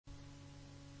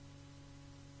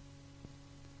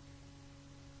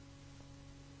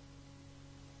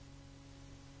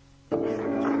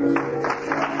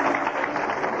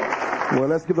Well,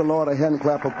 let's give the Lord a hand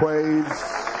clap of praise.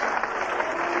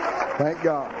 Thank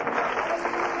God.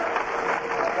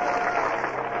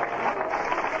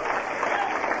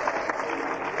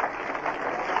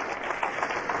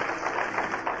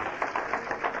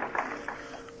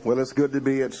 Well, it's good to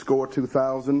be at SCORE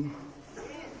 2000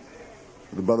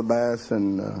 with Brother Bass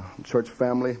and church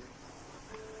family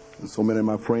and so many of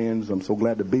my friends. I'm so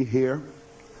glad to be here.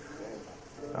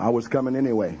 I was coming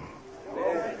anyway,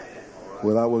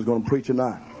 whether I was going to preach or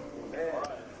not,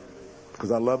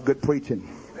 because I love good preaching.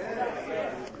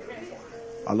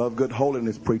 I love good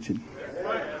holiness preaching.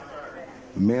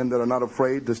 Men that are not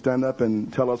afraid to stand up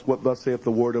and tell us what thus saith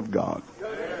the Word of God.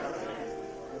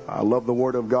 I love the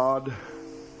Word of God.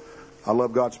 I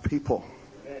love God's people.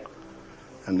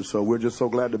 And so we're just so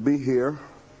glad to be here.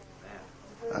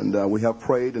 And we have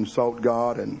prayed and sought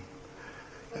God, and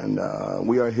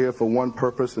we are here for one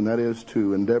purpose, and that is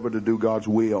to endeavor to do God's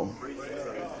will.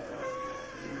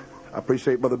 I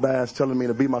appreciate Brother Bass telling me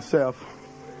to be myself.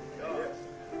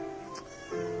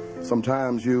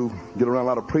 Sometimes you get around a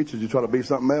lot of preachers, you try to be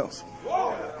something else.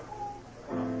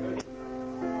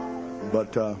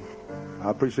 But I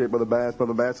appreciate Brother Bass.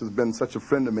 Brother Bass has been such a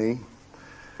friend to me,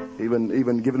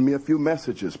 even giving me a few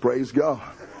messages. Praise God.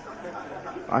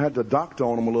 I had to doctor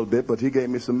on him a little bit, but he gave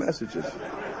me some messages.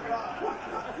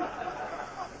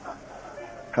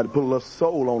 Had to put a little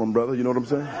soul on him, brother. You know what I'm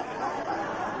saying?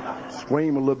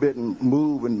 Scream a little bit and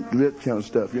move and that kind of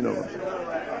stuff. You know what I'm saying?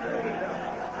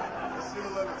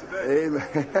 Amen.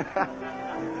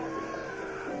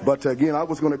 But again, I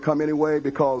was going to come anyway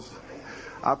because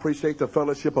I appreciate the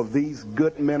fellowship of these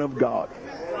good men of God.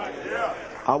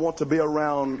 I want to be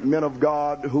around men of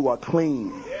God who are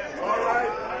clean.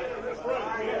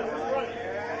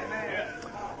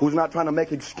 Who's not trying to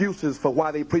make excuses for why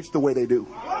they preach the way they do.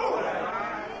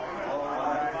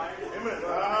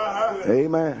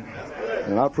 Amen.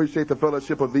 And I appreciate the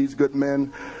fellowship of these good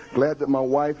men. Glad that my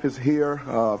wife is here.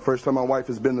 First time my wife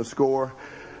has been to SCORE.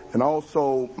 And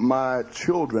also my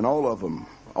children, all of them.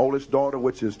 Oldest daughter,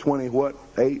 which is 8,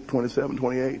 27,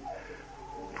 28,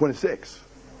 26.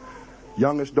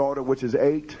 Youngest daughter, which is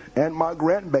 8. And my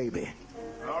grandbaby.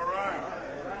 All right.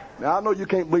 Now, I know you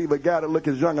can't believe a guy that looks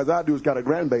as young as I do has got a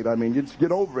grandbaby. I mean, you just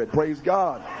get over it. Praise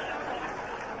God.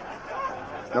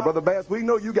 Now, Brother Bass, we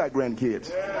know you got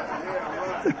grandkids.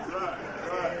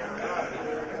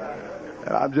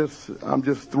 I'm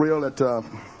just thrilled at the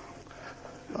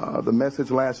message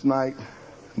last night.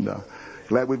 And,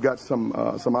 glad we've got some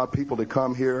of our people to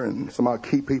come here, and some of our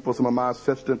key people, some of my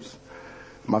assistants,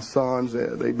 my sons.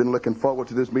 They've been looking forward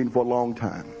to this meeting for a long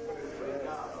time.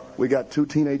 We got 2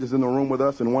 teenagers in the room with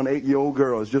us and 1 8-year-old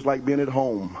girl. It's just like being at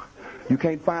home. You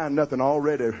can't find nothing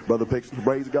already, Brother Pixon.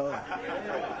 Praise God.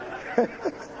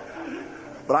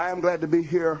 But I am glad to be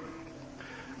here.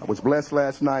 I was blessed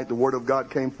last night. The Word of God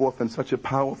came forth in such a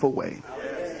powerful way.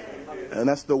 And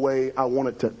that's the way I want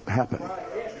it to happen.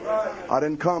 I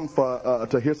didn't come for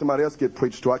to hear somebody else get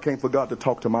preached to. I came for God to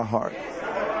talk to my heart.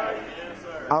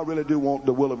 I really do want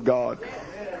the will of God.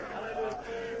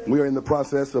 We are in the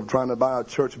process of trying to buy a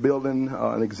church building,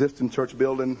 an existing church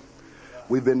building.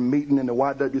 We've been meeting in the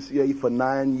YWCA for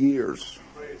 9 years.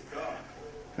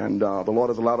 And the Lord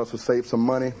has allowed us to save some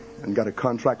money and got a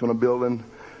contract on a building,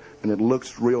 and it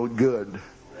looks real good.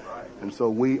 And so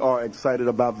we are excited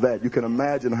about that. You can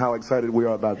imagine how excited we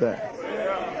are about that.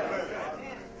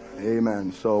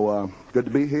 Amen. So good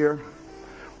to be here.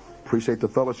 Appreciate the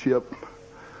fellowship.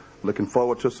 Looking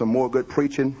forward to some more good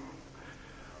preaching.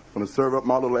 I'm going to serve up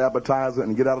my little appetizer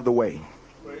and get out of the way.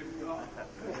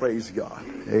 Praise God.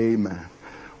 Amen.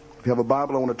 If you have a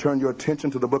Bible, I want to turn your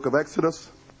attention to the book of Exodus,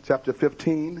 chapter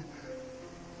 15.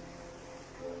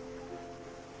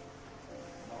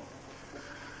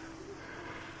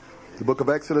 The book of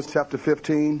Exodus, chapter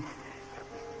 15.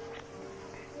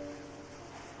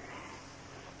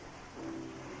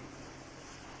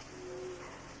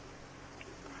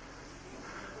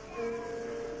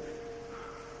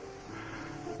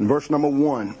 Verse number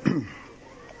 1.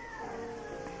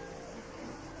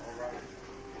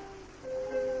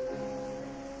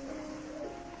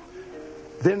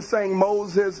 Then sang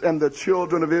Moses and the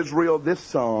children of Israel this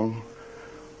song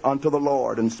unto the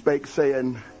Lord, and spake,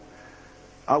 saying,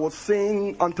 I will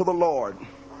sing unto the Lord,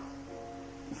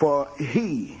 for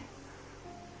he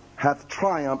hath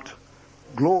triumphed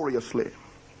gloriously.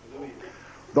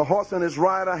 The horse and his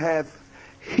rider hath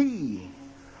he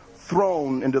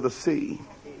thrown into the sea.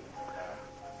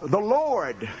 The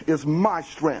Lord is my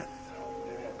strength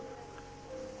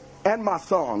and my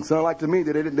song. Sounded like to me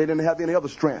that they didn't have any other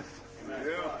strength.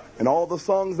 And all the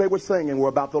songs they were singing were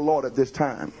about the Lord at this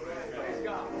time.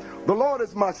 The Lord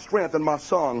is my strength and my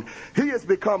song. He has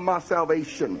become my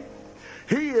salvation.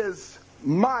 He is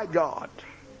my God,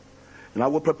 and I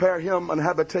will prepare him an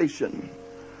habitation,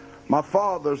 my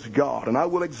father's God, and I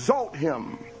will exalt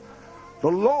him. The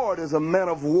Lord is a man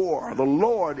of war. The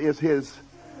Lord is his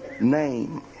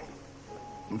name.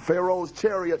 And Pharaoh's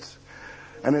chariots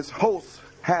and his hosts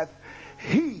hath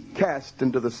he cast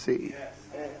into the sea.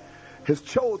 His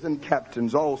chosen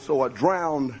captains also are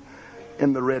drowned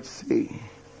in the Red Sea.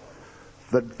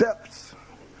 The depths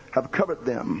have covered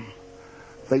them.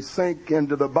 They sink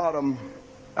into the bottom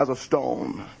as a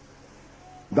stone.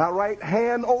 Thy right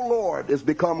hand, O Lord, is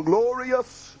become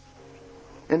glorious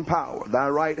in power. Thy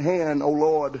right hand, O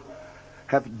Lord,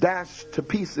 hath dashed to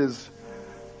pieces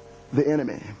the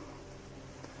enemy.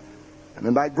 And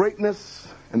in thy greatness,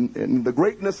 and in the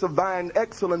greatness of thine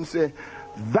excellency,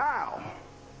 thou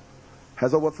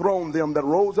hast overthrown them that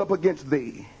rose up against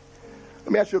thee.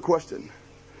 Let me ask you a question.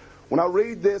 When I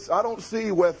read this, I don't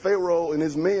see where Pharaoh and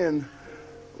his men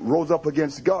rose up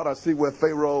against God. I see where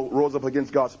Pharaoh rose up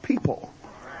against God's people.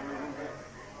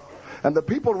 And the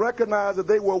people recognized that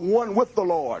they were one with the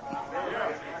Lord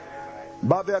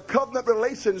by their covenant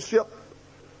relationship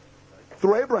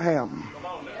through Abraham.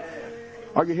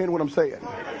 Are you hearing what I'm saying?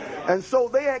 And so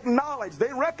they acknowledged,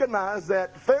 they recognized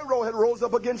that Pharaoh had rose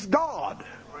up against God.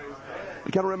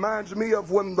 It kind of reminds me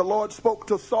of when the Lord spoke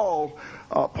to Saul.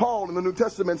 Paul in the New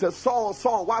Testament says, Saul,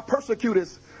 Saul, why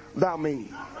persecutest thou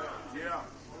me?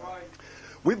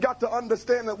 We've got to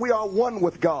understand that we are one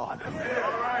with God.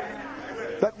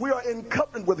 That we are in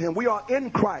covenant with him. We are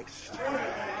in Christ.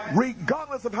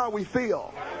 Regardless of how we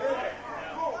feel.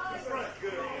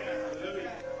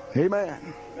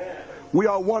 Amen. We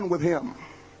are one with him.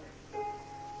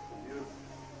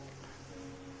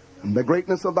 In the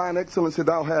greatness of thine excellency,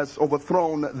 thou hast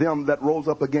overthrown them that rose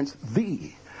up against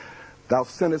thee. Thou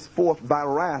sentest forth thy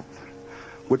wrath,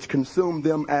 which consumed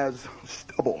them as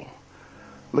stubble.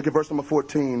 Look at verse number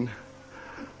 14.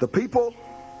 The people,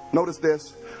 notice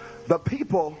this, the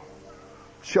people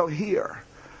shall hear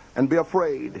and be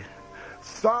afraid.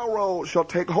 Sorrow shall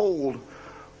take hold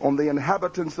on the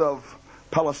inhabitants of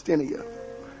Palestina.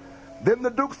 Then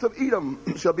the dukes of Edom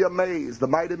shall be amazed. The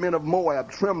mighty men of Moab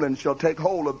trembling shall take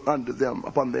hold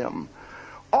upon them.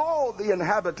 All the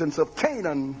inhabitants of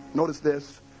Canaan, notice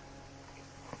this,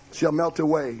 shall melt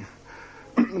away.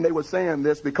 And they were saying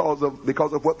this because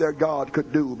of what their God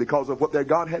could do, because of what their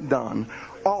God had done.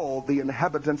 All the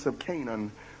inhabitants of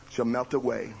Canaan shall melt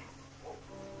away.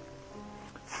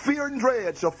 Fear and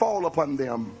dread shall fall upon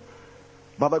them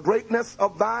by the greatness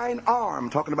of thine arm,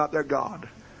 talking about their God.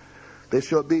 They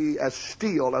shall be as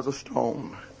steel as a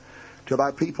stone. To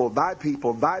thy people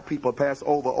pass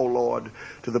over, O Lord,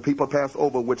 to the people pass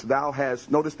over which thou hast,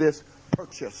 notice this,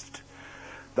 purchased.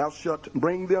 Thou shalt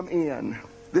bring them in.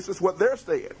 This is what they're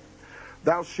saying.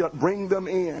 Thou shalt bring them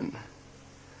in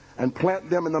and plant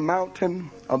them in the mountain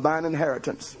of thine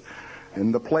inheritance,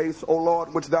 in the place, O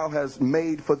Lord, which thou hast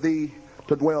made for thee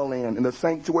to dwell in the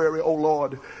sanctuary, O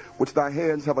Lord, which thy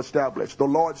hands have established. The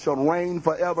Lord shall reign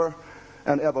forever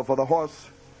and ever. For the horse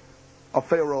of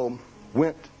Pharaoh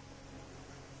went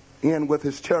in with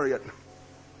his chariot,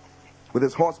 with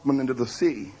his horsemen into the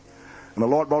sea. And the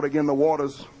Lord brought again the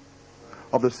waters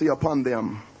of the sea upon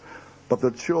them. But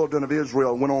the children of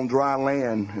Israel went on dry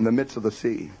land in the midst of the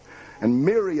sea. And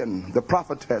Miriam, the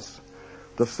prophetess,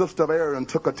 the sister of Aaron,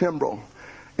 took a timbrel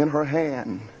in her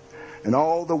hand. And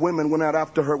all the women went out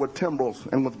after her with timbrels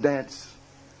and with dance.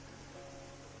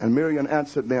 And Miriam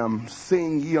answered them,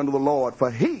 sing ye unto the Lord,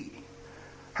 for he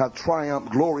hath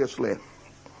triumphed gloriously.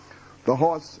 The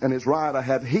horse and his rider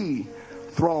hath he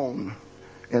thrown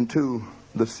into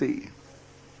the sea.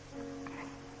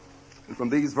 And from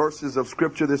these verses of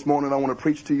scripture this morning, I want to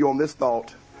preach to you on this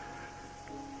thought.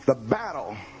 The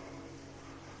battle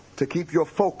to keep your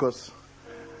focus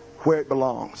where it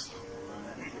belongs.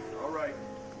 All right.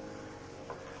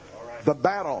 The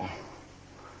battle.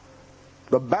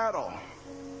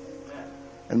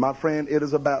 And my friend, it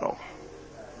is a battle.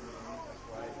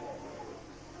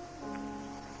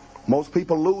 Most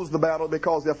people lose the battle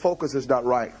because their focus is not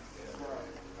right.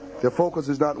 Their focus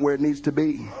is not where it needs to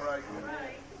be.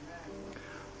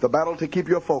 The battle to keep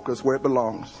your focus where it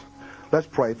belongs. Let's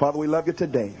pray. Father, we love you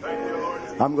today.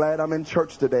 I'm glad I'm in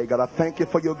church today. God, I thank you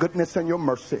for your goodness and your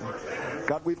mercy.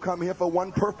 God, we've come here for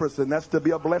one purpose, and that's to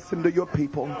be a blessing to your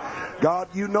people. God,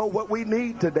 you know what we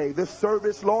need today. This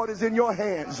service, Lord, is in your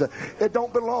hands. It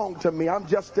don't belong to me. I'm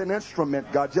just an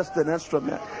instrument, God, just an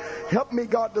instrument. Help me,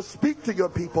 God, to speak to your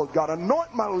people. God,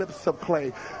 anoint my lips of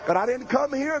clay. God, I didn't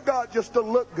come here, God, just to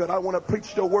look good. I want to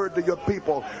preach your word to your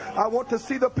people. I want to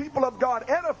see the people of God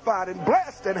edified and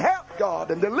blessed and helped, God,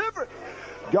 and delivered.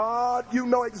 God, you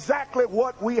know exactly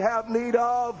what we have need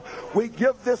of. We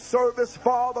give this service,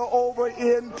 Father, over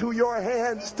into your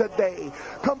hands today.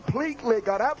 Completely,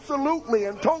 God, absolutely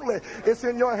and totally. It's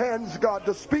in your hands, God,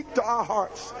 to speak to our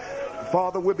hearts.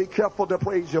 Father, we'll be careful to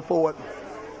praise you for it.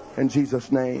 In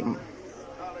Jesus' name,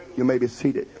 you may be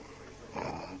seated.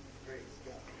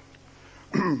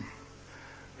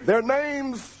 Their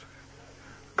names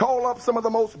call up some of the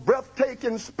most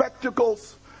breathtaking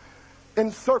spectacles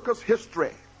in circus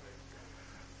history.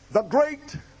 The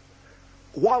great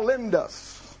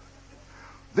Wallendas.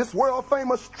 This world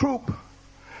famous troupe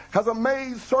has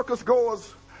amazed circus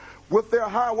goers with their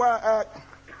high wire act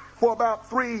for about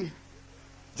 3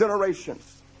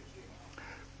 generations.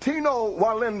 Tino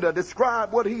Wallenda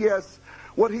described what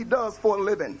he does for a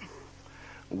living.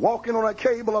 Walking on a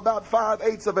cable about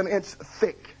 5/8 of an inch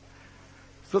thick,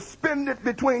 suspended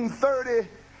between 30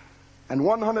 and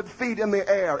 100 feet in the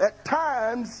air, at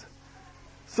times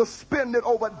suspended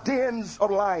over dens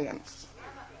of lions,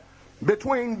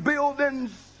 between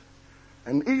buildings,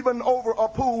 and even over a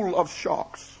pool of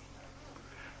sharks.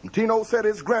 And Tino said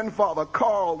his grandfather,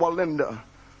 Carl Wallenda,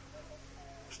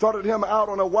 started him out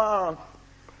on a wire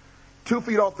 2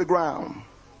 feet off the ground.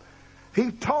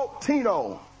 He taught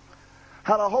Tino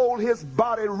how to hold his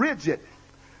body rigid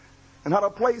and how to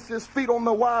place his feet on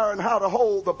the wire and how to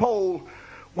hold the pole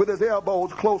with his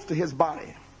elbows close to his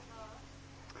body.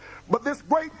 But this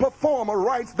great performer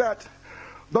writes that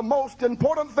the most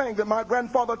important thing that my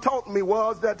grandfather taught me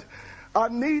was that I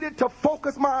needed to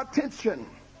focus my attention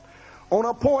on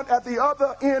a point at the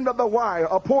other end of the wire,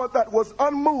 a point that was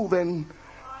unmoving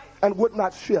and would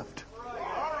not shift.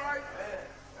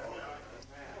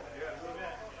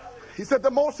 He said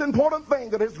the most important thing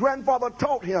that his grandfather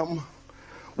taught him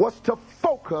was to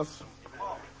focus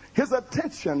his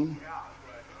attention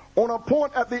on a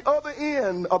point at the other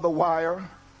end of the wire,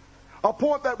 a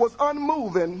point that was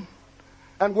unmoving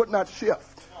and would not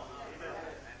shift.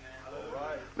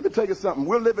 Let me tell you something.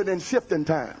 We're living in shifting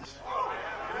times.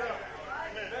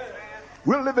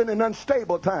 We're living in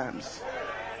unstable times.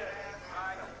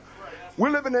 We're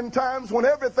living in times when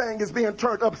everything is being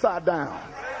turned upside down.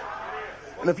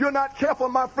 And if you're not careful,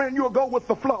 my friend, you'll go with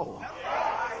the flow.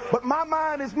 But my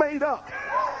mind is made up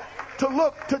to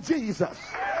look to Jesus,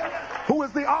 who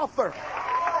is the author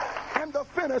and the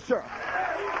finisher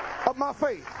of my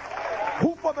faith,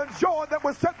 who for the joy that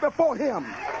was set before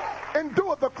him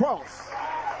endured the cross,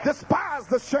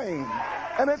 despised the shame,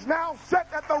 and is now set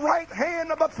at the right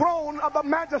hand of the throne of the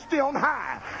majesty on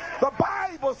high. The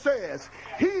Bible says,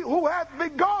 he who hath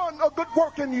begun a good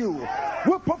work in you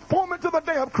will perform it to the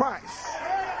day of Christ.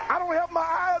 I don't have my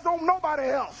eyes on nobody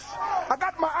else. I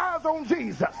got my eyes on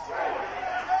Jesus.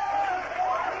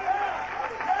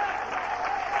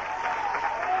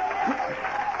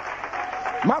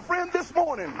 My friend, this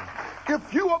morning,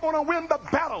 if you are going to win the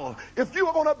battle, if you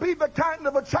are going to be the kind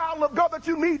of a child of God that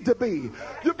you need to be,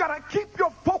 you've got to keep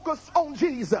your focus on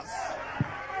Jesus.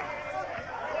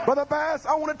 Brother Bass,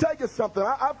 I want to tell you something.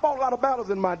 I fought a lot of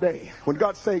battles in my day when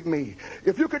God saved me.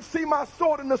 If you could see my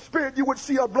sword in the spirit, you would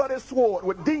see a bloody sword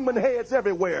with demon heads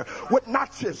everywhere, with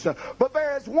notches. But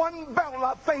there is one battle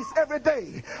I face every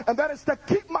day, and that is to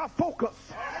keep my focus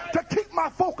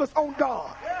on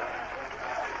God.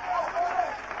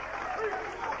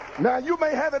 Now, you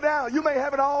may have it down. You may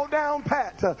have it all down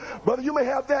pat. Brother, you may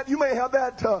have that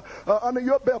under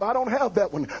your belt. I don't have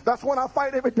that one. That's when I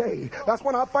fight every day. That's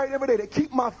when I fight every day to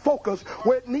keep my focus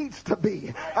where it needs to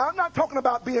be. I'm not talking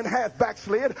about being half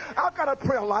backslid. I've got a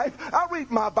prayer life. I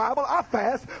read my Bible. I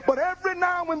fast. But every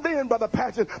now and then, Brother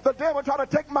Patchen, the devil try to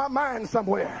take my mind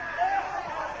somewhere.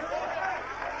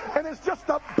 And it's just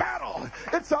a battle.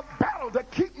 It's a battle to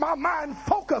keep my mind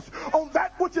focused on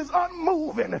that which is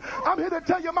unmoving. I'm here to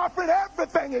tell you, my friend,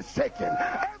 everything is shaking.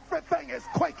 Everything is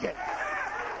quaking.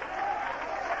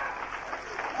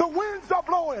 The winds are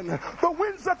blowing. The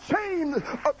winds of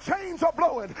chains are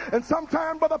blowing. And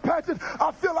sometimes, Brother Patrick,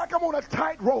 I feel like I'm on a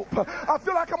tight rope. I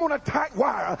feel like I'm on a tight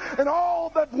wire. And all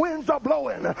the winds are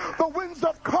blowing. The winds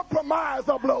of compromise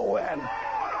are blowing.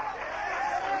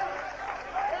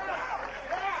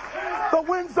 The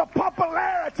winds of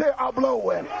popularity are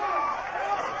blowing.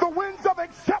 The winds of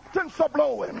acceptance are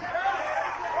blowing.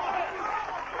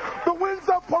 The winds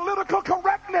of political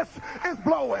correctness is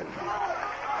blowing.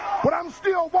 But I'm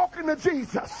still walking to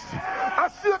Jesus. I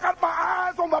still got my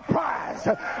eyes on the prize,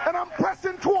 and I'm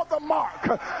pressing toward the mark.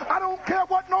 I don't care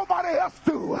what nobody else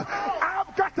do.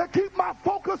 I've got to keep my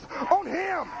focus on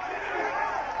him.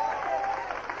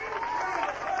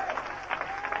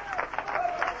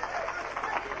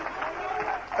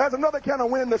 There's another kind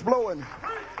of wind that's blowing,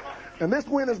 and this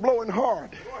wind is blowing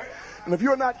hard. And if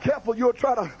you're not careful,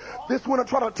 this wind will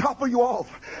try to topple you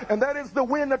off. And that is the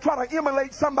wind that try to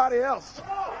emulate somebody else.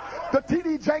 The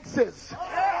T.D. Jakeses.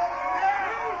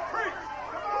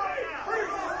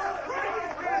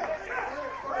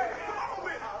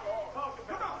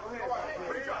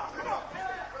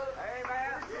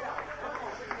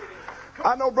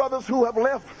 I know brothers who have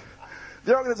left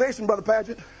the organization, Brother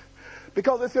Paget,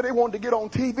 because they said they wanted to get on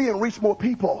TV and reach more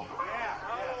people.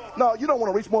 No, you don't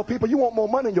want to reach more people. You want more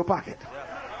money in your pocket.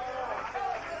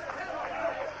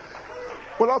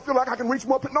 Well, I feel like I can reach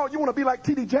more people. No, you want to be like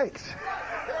T.D. Jakes.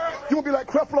 You want to be like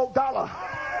Creflo Dollar.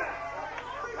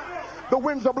 The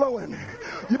winds are blowing.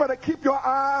 You better keep your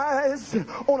eyes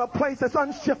on a place that's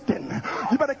unshifting.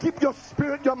 You better keep your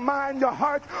spirit, your mind, your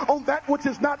heart on that which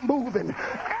is not moving.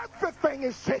 Everything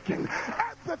is shaking.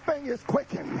 Everything is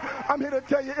quaking. I'm here to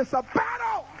tell you it's a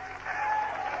battle.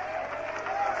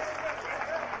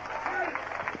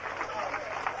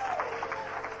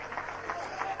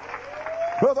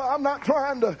 Brother, I'm not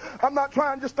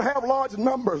trying just to have large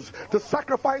numbers, to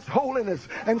sacrifice holiness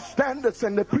and standards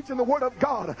and to preaching the word of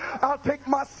God. I'll take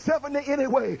my 70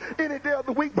 anyway, any day of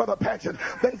the week, Brother Paget,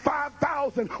 than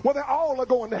 5,000 where they all are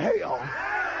going to hell.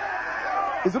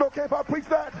 Is it okay if I preach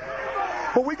that?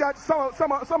 But we got some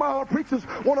of our preachers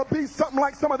want to be something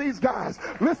like some of these guys.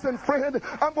 Listen, friend,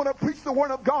 I'm going to preach the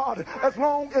word of God as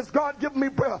long as God gives me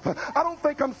breath. I don't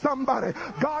think I'm somebody.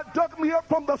 God dug me up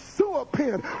from the sewer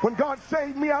pen. When God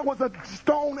saved me, I was a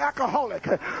stone alcoholic.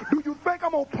 Do you think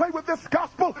I'm going to play with this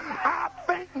gospel? I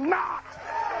think not.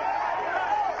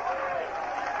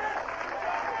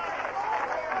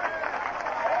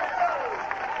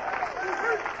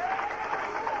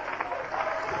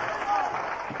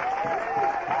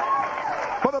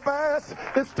 Bass,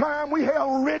 it's time we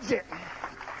held rigid.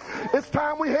 It's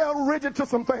time we held rigid to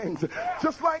some things.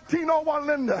 Just like Tino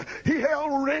Walinda, he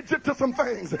held rigid to some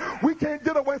things. We can't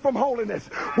get away from holiness.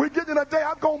 We're getting a day.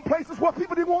 I've gone places where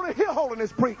people didn't want to hear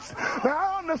holiness preached. Now,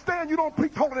 I understand you don't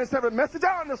preach holiness every message.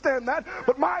 I understand that.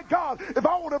 But my God, if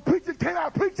I want to preach it, can I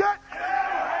preach it?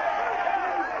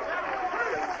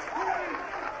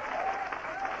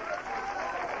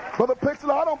 Brother Pixel,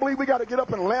 I don't believe we got to get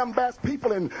up and lambast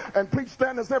people and preach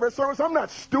standards every service. I'm not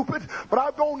stupid, but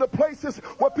I've gone to places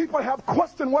where people have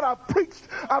questioned what I've preached.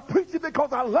 I preach it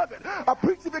because I love it. I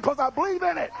preach it because I believe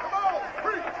in it. Come on,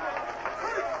 preach.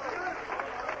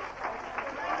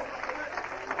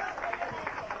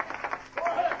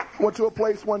 Went to a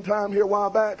place one time here a while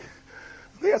back.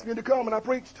 They asked me to come and I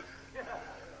preached.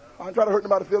 I didn't try to hurt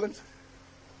nobody's feelings.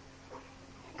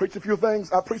 Preached a few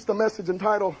things. I preached a message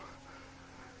entitled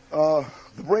the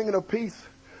bringing of peace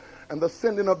and the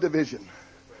sending of division.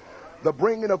 The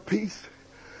bringing of peace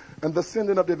and the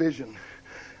sending of division.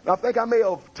 And I think I may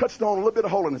have touched on a little bit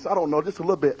of holiness. I don't know, just a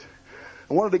little bit.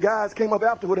 And one of the guys came up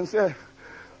afterward and said,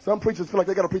 some preachers feel like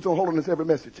they got to preach on holiness every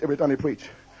message, every time they preach.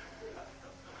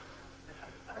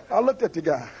 I looked at the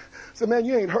guy. I said, man,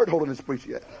 you ain't heard holiness preached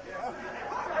yet.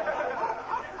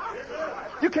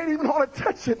 You can't even hardly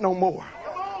touch it no more.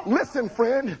 Listen,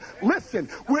 friend, listen.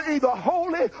 We're either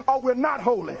holy or we're not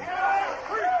holy.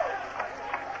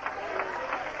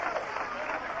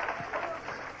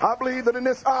 I believe that in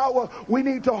this hour, we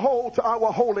need to hold to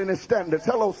our holiness standards.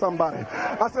 Hello, somebody.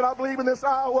 I said, I believe in this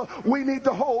hour, we need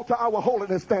to hold to our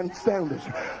holiness standards.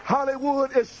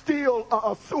 Hollywood is still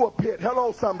a sewer pit.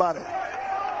 Hello, somebody.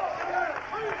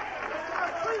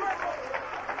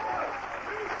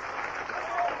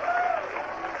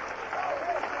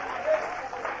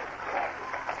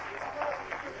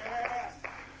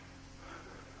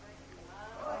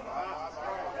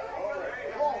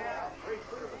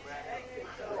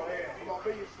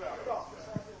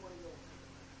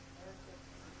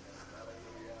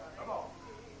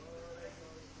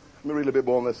 Let me read a little bit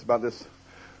more on this about this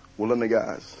Walinda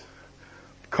guys.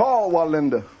 Carl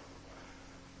Walinda,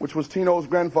 which was Tino's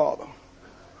grandfather.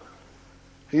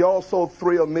 He also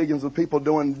thrilled millions of people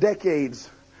doing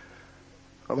decades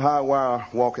of high wire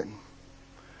walking.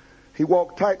 He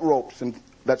walked tight ropes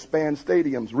that spanned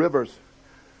stadiums, rivers,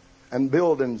 and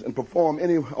buildings and performed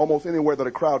almost anywhere that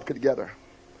a crowd could gather.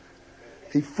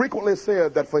 He frequently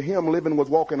said that for him, living was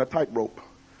walking a tightrope.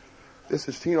 This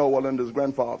is Tino Walinda's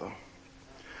grandfather.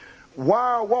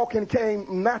 Wire walking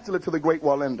came naturally to the great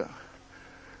Walinda.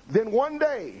 Then one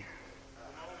day,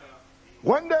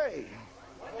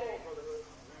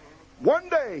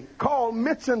 day, Carl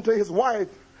mentioned to his wife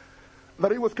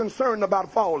that he was concerned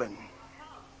about falling.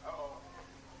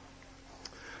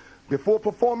 Before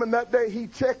performing that day, he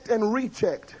checked and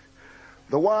rechecked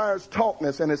the wire's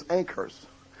tautness and its anchors.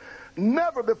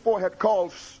 Never before had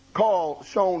Carl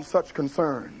shown such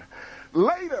concern.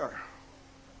 Later,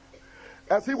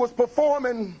 as he was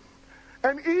performing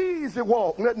an easy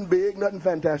walk, nothing big, nothing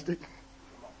fantastic,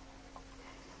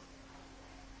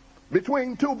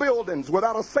 between two buildings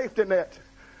without a safety net,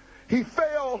 he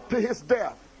fell to his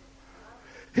death.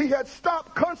 He had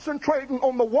stopped concentrating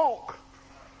on the walk,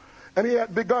 and he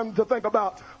had begun to think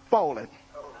about falling.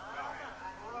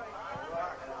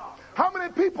 How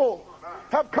many people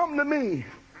have come to me,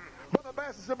 Brother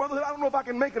Bass, and said, brother, I don't know if I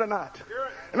can make it or not.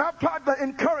 And I've tried to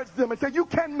encourage them and say, you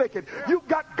can make it. You've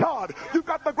got God. You've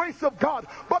got the grace of God.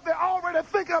 But they're already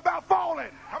thinking about falling.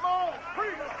 Come on.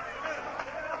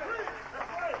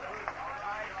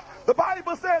 The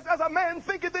Bible says, as a man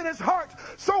thinketh in his heart,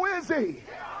 so is he.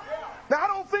 Now, I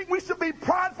don't think we should be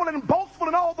prideful and boastful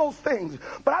and all those things.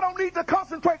 But I don't need to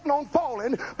concentrate on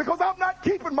falling because I'm not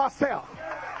keeping myself.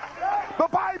 The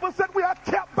Bible said we are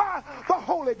kept by the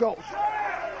Holy Ghost.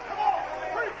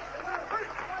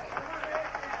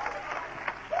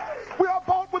 We are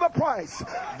bought with a price.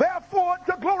 Therefore,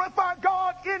 to glorify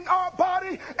God in our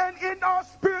body and in our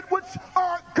spirit, which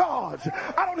are God's.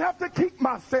 I don't have to keep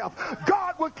myself.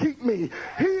 God will keep me.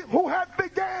 He who had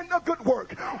began a good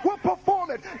work will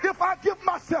perform it if I give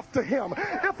myself to him,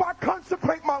 if I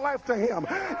consecrate my life to him,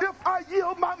 if I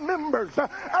yield my members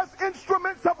as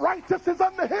instruments of righteousness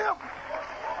unto him.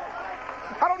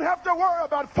 I don't have to worry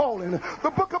about falling.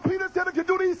 The book of Peter said, if you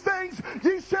do these things,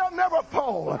 ye shall never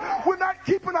fall. We're not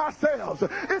keeping ourselves.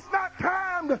 It's not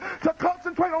time to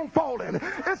concentrate on falling.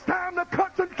 It's time to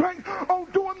concentrate on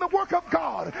doing the work of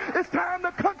God. It's time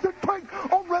to concentrate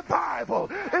on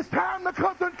revival. It's time to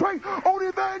concentrate on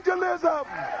evangelism.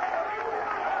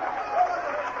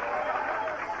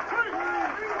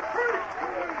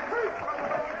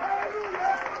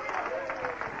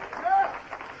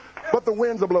 But the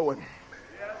winds are blowing.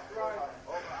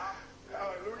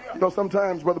 You know,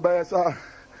 sometimes, Brother Bass, I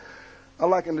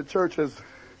liken the church as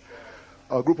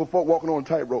a group of folk walking on a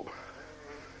tightrope.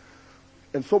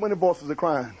 And so many voices are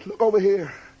crying, look over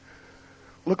here.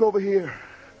 Look over here.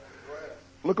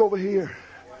 Look over here.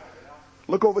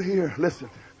 Look over here. Listen,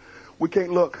 we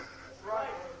can't look.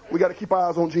 We got to keep our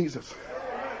eyes on Jesus.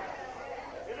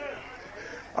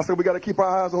 I said we got to keep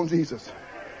our eyes on Jesus.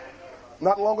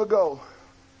 Not long ago,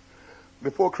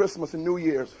 before Christmas and New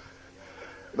Year's,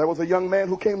 there was a young man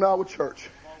who came to our church.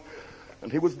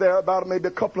 And he was there about maybe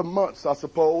a couple of months, I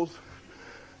suppose.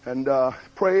 And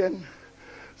praying,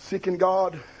 seeking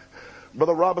God.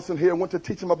 Brother Robinson here went to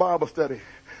teach him a Bible study.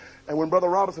 And when Brother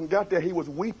Robinson got there, he was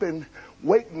weeping,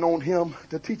 waiting on him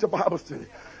to teach a Bible study.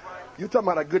 You're talking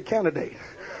about a good candidate.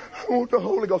 I want the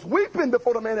Holy Ghost. Weeping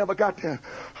before the man ever got there.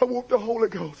 I want the Holy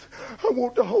Ghost. I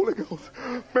want the Holy Ghost.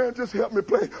 Man, just help me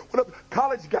play.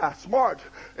 College guy, smart,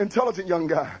 intelligent young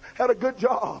guy, had a good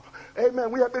job.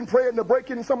 Amen. We have been praying to break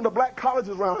in some of the black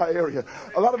colleges around our area.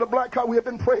 A lot of the black colleges, we have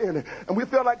been praying, and we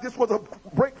felt like this was a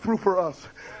breakthrough for us.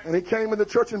 And he came in the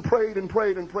church and prayed and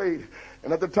prayed and prayed.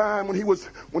 And at the time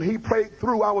when he prayed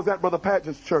through, I was at Brother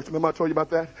Pageant's church. Remember I told you about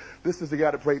that? This is the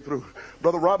guy that prayed through.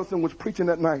 Brother Robinson was preaching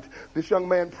that night. This young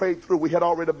man prayed through. We had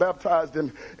already baptized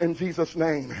him in Jesus'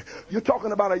 name. You're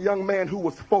talking about a young man who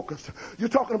was focused. You're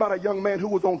talking about a young man who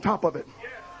was on top of it.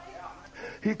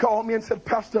 He called me and said,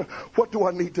 Pastor, what do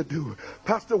I need to do?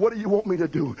 Pastor, what do you want me to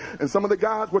do? And some of the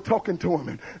guys were talking to him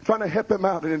and trying to help him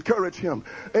out and encourage him.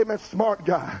 Amen. Smart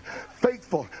guy.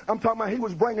 Faithful. I'm talking about he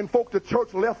was bringing folk to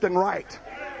church left and right.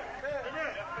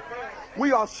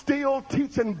 We are still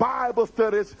teaching Bible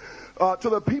studies to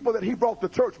the people that he brought to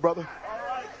church, brother.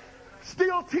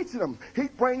 Still teaching them.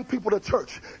 He'd bring people to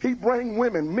church. He'd bring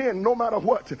women, men, no matter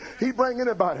what. He'd bring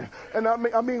anybody. And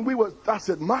I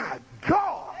said, my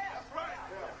God.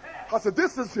 I said,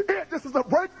 this is it. This is the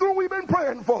breakthrough we've been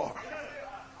praying for.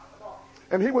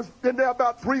 And he was in there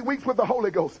about 3 weeks with the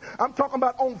Holy Ghost. I'm talking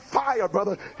about on fire,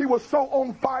 brother. He was so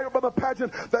on fire, Brother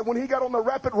Pageant, that when he got on the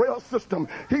rapid rail system,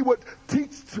 he would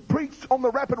preach on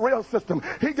the rapid rail system.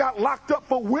 He got locked up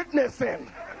for witnessing.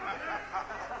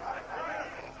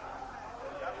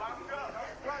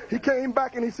 He came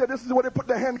back and he said, this is where they put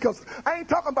the handcuffs. I ain't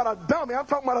talking about a dummy. I'm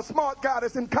talking about a smart guy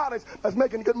that's in college that's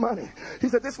making good money. He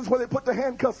said, this is where they put the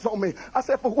handcuffs on me. I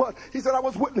said, for what? He said, I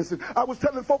was witnessing. I was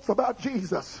telling folks about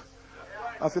Jesus.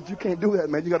 I said, you can't do that,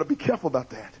 man. You got to be careful about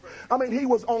that. I mean, he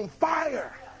was on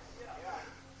fire.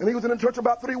 And he was in the church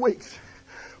about 3 weeks.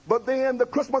 But then the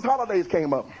Christmas holidays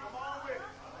came up.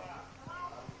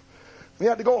 He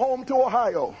had to go home to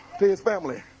Ohio to his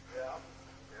family.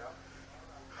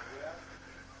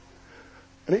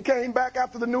 And he came back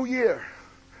after the new year.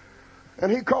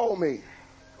 And he called me.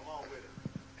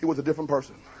 He was a different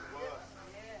person.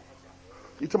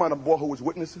 You talking about a boy who was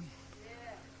witnessing?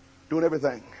 Doing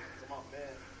everything.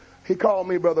 He called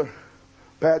me, Brother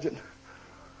Paget.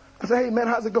 I said, hey, man,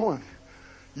 how's it going?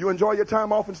 You enjoy your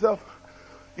time off and stuff?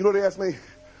 You know, they asked me,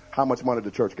 how much money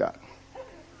the church got?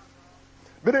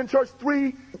 Been in church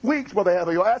 3 weeks, Brother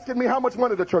Heather. You're asking me how much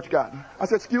money the church got. I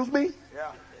said, excuse me?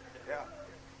 Yeah.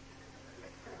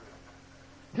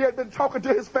 He had been talking to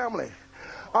his family.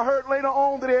 I heard later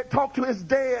on that he had talked to his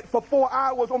dad for 4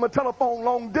 hours on the telephone,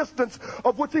 long distance,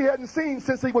 of which he hadn't seen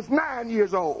since he was 9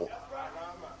 years old.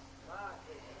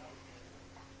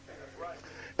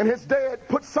 And his dad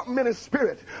put something in his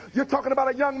spirit. You're talking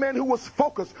about a young man who was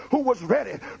focused, who was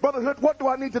ready. Brother Hood, what do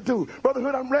I need to do? Brother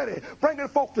Hood, I'm ready. Bringing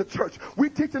folk to church. We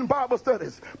teaching Bible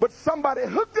studies. But somebody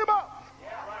hooked him up.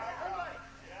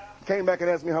 Came back and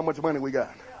asked me how much money we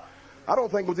got. I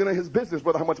don't think it was in his business,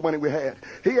 brother, how much money we had.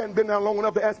 He hadn't been down long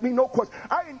enough to ask me no question.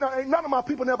 Ain't none of my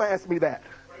people never asked me that.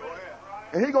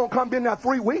 And he gonna come been there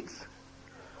 3 weeks.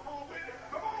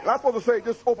 And I'm supposed to say,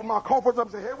 just open my coffers up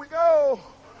and say, here we go.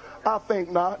 I think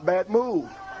not. Bad move.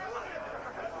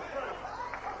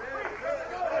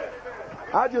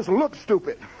 I just look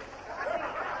stupid.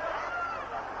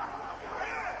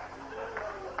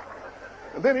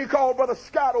 And then he called Brother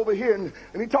Scott over here,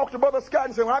 and he talked to Brother Scott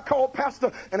and said, when I called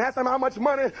Pastor and asked him how much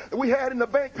money we had in the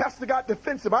bank, Pastor got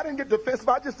defensive. I didn't get defensive.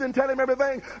 I just didn't tell him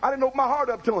everything. I didn't open my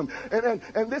heart up to him.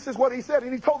 And this is what he said.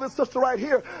 And he told this sister right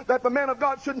here that the man of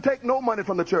God shouldn't take no money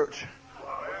from the church.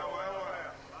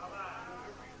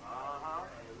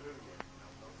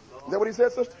 Is that what he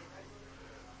said, sister?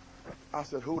 I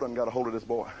said, who done got a hold of this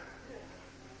boy?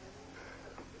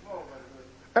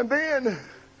 And then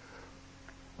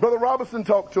Brother Robinson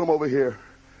talked to him over here.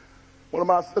 One of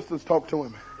my sisters talked to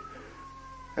him.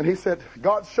 And he said,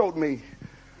 God showed me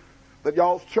that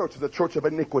y'all's church is a church of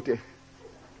iniquity.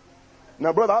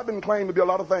 Now, brother, I've been claimed to be a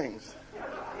lot of things.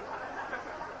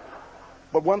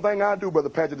 But one thing I do, Brother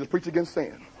Paget, is preach against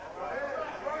sin.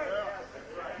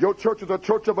 Your church is a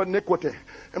church of iniquity.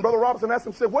 And Brother Robinson asked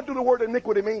him, said, what do the word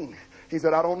iniquity mean? He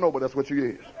said, I don't know, but that's what you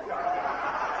is.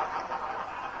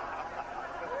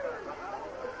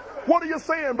 What are you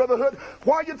saying, Brother Hood?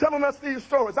 Why are you telling us these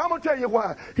stories? I'm going to tell you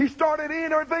why. He started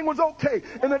in, everything was okay.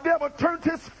 And the devil turned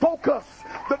his focus.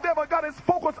 The devil got his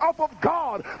focus off of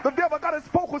God. The devil got his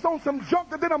focus on some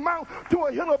junk that didn't amount to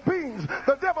a hill of beans.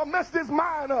 The devil messed his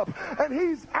mind up. And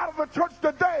he's out of the church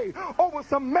today over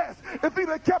some mess. If he'd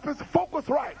have kept his focus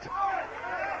right.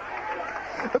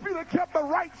 If he'd have kept the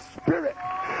right spirit,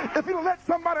 if he'd have let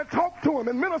somebody talk to him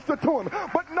and minister to him.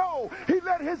 But no, he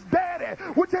let his daddy,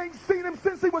 which ain't seen him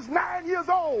since he was 9 years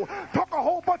old, talk a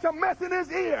whole bunch of mess in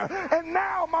his ear. And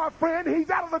now, my friend, he's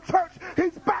out of the church.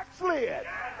 He's backslid.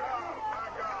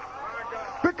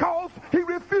 Because he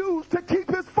refused to keep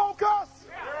his focus.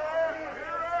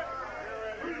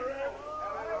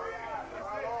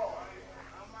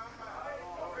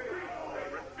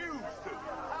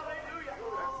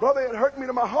 Brother, it hurt me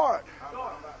to my heart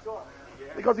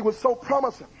because he was so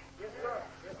promising.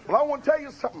 Well, I want to tell you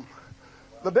something.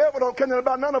 The devil don't care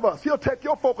about none of us. He'll take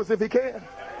your focus if he can.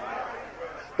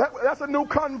 That's a new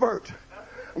convert.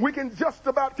 We can just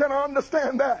about kind of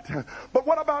understand that. But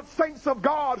what about saints of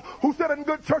God who sit in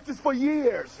good churches for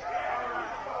years?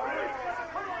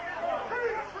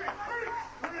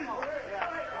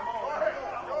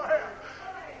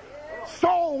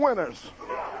 Soul winners.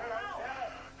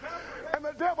 And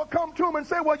the devil come to him and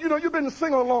say, well, you know, you've been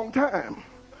singing a long time.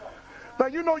 Now,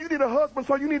 you know you need a husband,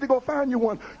 so you need to go find you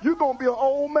one. You're going to be an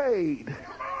old maid.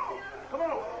 Come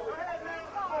on.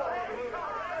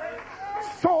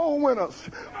 Soul winners.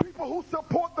 People who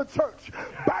support the church.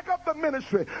 Back up the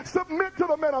ministry. Submit to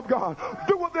the men of God.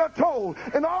 Do what they're told.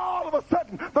 And all of a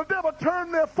sudden, the devil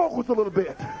turned their focus a little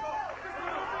bit.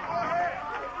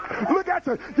 Look at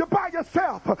you. You're by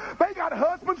yourself. They got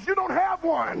husbands. You don't have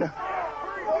one.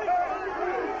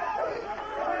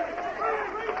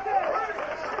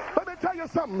 Let me tell you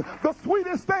something. The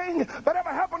sweetest thing that ever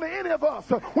happened to any of us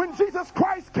when Jesus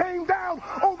Christ came down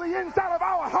on the inside of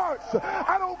our hearts.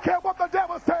 I don't care what the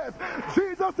devil says.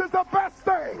 Jesus is the best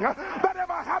thing that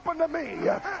ever happened to me.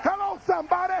 Hello,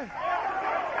 somebody.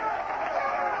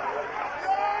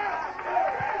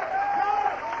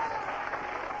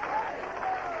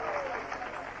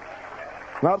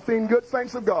 Now, I've seen good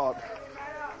saints of God,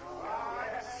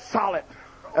 solid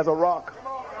as a rock,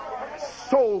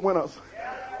 soul winners,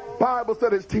 Bible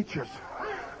studies teachers,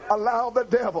 allow the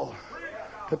devil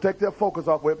to take their focus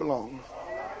off where it belongs.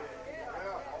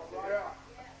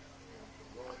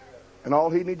 And all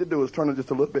he needs to do is turn it just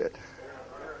a little bit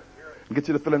and get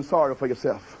you to feeling sorry for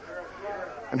yourself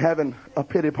and having a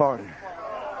pity party.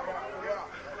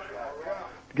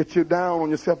 Get you down on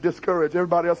yourself, discouraged.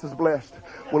 Everybody else is blessed.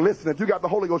 Well, listen, if you got the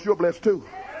Holy Ghost, you're blessed too.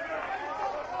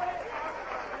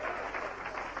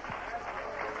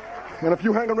 And if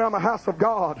you hang around the house of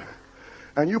God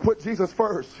and you put Jesus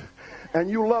first and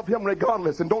you love him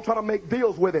regardless and don't try to make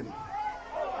deals with him.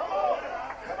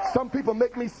 Some people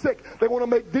make me sick. They want to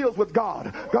make deals with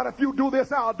God. God, if you do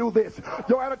this, I'll do this.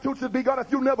 Your attitude should be, God,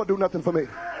 if you never do nothing for me.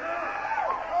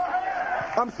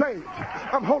 I'm saved.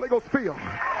 I'm Holy Ghost filled.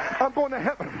 I'm going to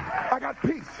heaven. I got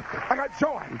peace. I got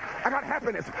joy. I got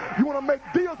happiness. You want to make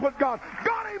deals with God?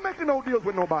 God ain't making no deals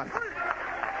with nobody.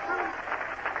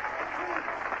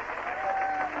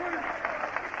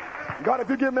 God, if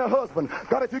you give me a husband,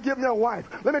 God, if you give me a wife,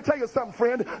 let me tell you something,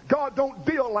 friend. God don't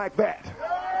deal like that.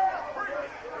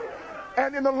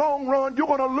 And in the long run, you're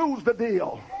going to lose the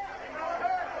deal.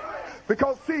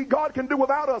 Because, see, God can do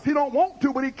without us. He don't want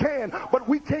to, but he can. But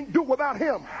we can't do without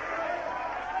him.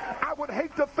 I would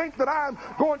hate to think that I'm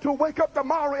going to wake up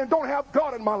tomorrow and don't have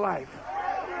God in my life.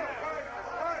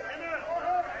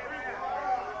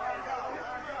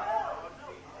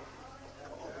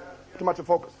 Too much of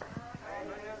focus.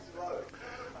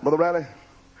 Brother Riley,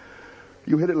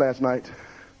 you hit it last night.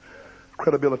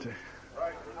 Credibility.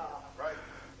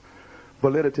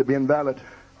 Validity, being valid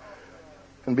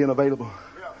and being available.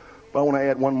 But I want to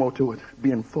add one more to it.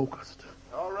 Being focused.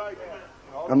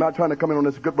 I'm not trying to come in on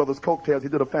this good brother's coattails. He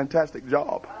did a fantastic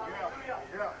job.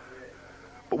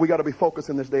 But we got to be focused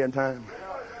in this day and time.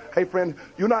 Hey, friend,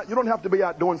 you don't have to be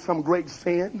out doing some great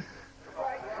sin.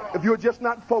 If you're just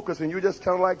not focusing, you're just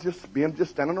kind of like just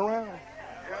standing around.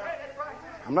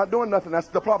 I'm not doing nothing. That's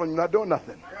the problem. You're not doing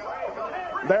nothing.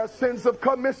 There are sins of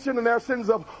commission and there are sins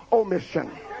of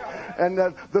omission. And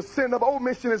the sin of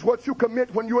omission is what you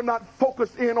commit when you're not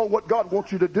focused in on what God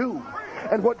wants you to do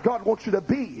and what God wants you to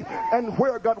be and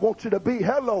where God wants you to be.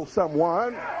 Hello,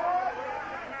 someone.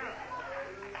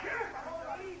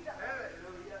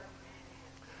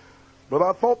 But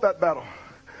I fought that battle.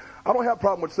 I don't have a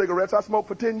problem with cigarettes. I smoked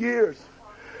for 10 years.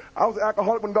 I was an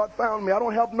alcoholic when God found me. I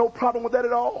don't have no problem with that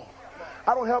at all.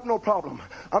 I don't have no problem.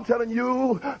 I'm telling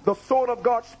you, the sword of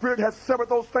God's Spirit has severed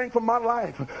those things from my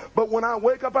life. But when I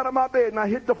wake up out of my bed and I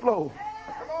hit the floor,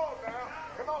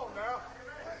 come on now,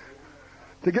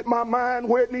 to get my mind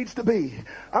where it needs to be.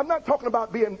 I'm not talking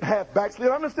about being half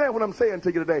backslid. Understand what I'm saying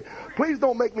to you today. Please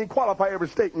don't make me qualify every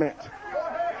statement.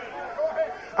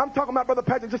 I'm talking about, Brother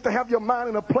Patrick, just to have your mind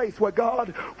in a place where God,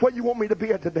 where you want me to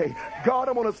be at today. God,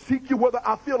 I want to seek you whether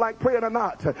I feel like praying or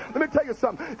not. Let me tell you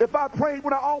something. If I prayed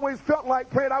when I always felt like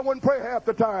praying, I wouldn't pray half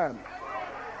the time.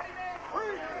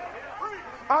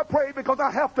 I pray because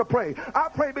I have to pray. I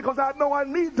pray because I know I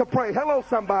need to pray. Hello,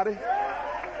 somebody.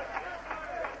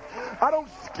 I don't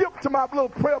skip to my little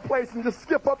prayer place and just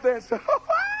skip up there and say,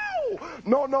 oh,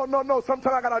 no.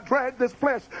 Sometimes I got to drag this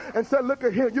flesh and say, look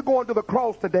at here, you're going to the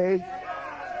cross today.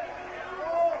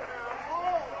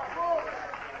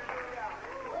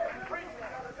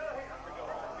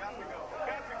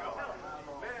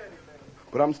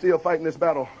 But I'm still fighting this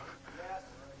battle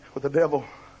with the devil,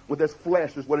 with this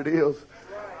flesh is what it is.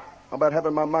 About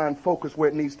having my mind focused where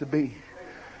it needs to be.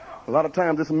 A lot of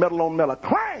times it's metal on metal.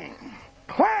 Clang,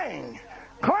 clang,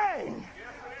 clang,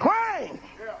 clang.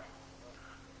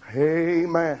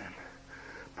 Amen.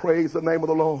 Praise the name of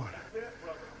the Lord.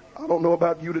 I don't know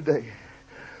about you today,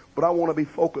 but I want to be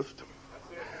focused.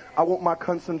 I want my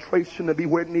concentration to be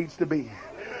where it needs to be.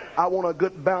 I want a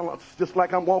good balance, just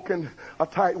like I'm walking a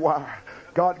tight wire.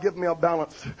 God, give me a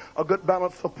balance, a good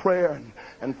balance of prayer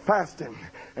and fasting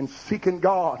and seeking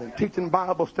God and teaching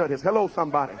Bible studies. Hello,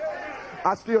 somebody.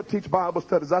 I still teach Bible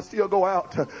studies. I still go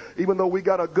out. Even though we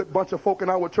got a good bunch of folk in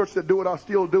our church that do it, I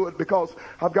still do it because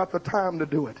I've got the time to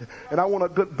do it. And I want a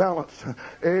good balance.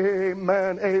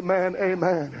 Amen, amen,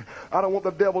 amen. I don't want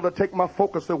the devil to take my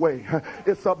focus away.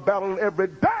 It's a battle every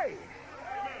day.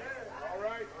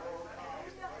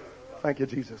 Thank you,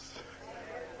 Jesus.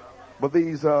 But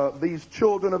these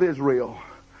children of Israel,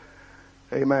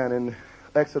 amen, in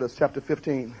Exodus chapter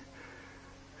 15,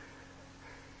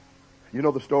 you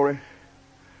know the story.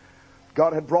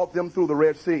 God had brought them through the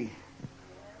Red Sea,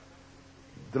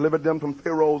 delivered them from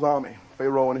Pharaoh's army,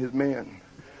 Pharaoh and his men.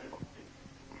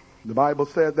 The Bible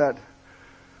said that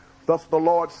thus the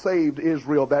Lord saved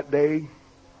Israel that day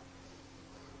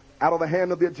out of the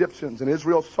hand of the Egyptians. And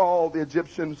Israel saw the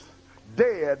Egyptians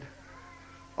dead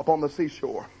upon the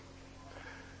seashore.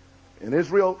 And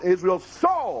Israel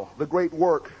saw the great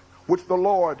work which the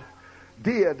Lord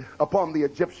did upon the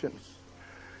Egyptians.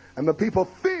 And the people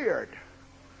feared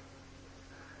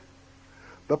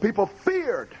The people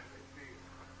feared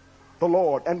the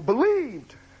Lord and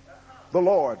believed the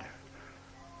Lord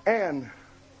and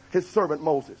his servant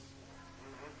Moses.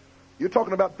 You're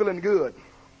talking about feeling good.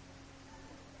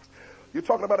 You're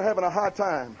talking about having a high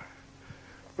time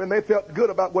when they felt good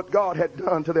about what God had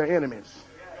done to their enemies.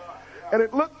 And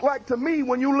it looked like to me,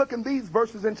 when you look in these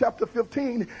verses in chapter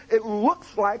 15, it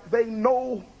looks like they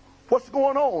know what's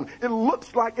going on. It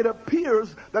looks like, it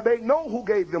appears that they know who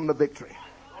gave them the victory.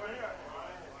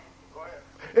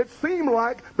 It seemed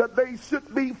like that they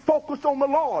should be focused on the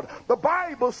Lord. The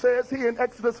Bible says here in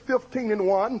Exodus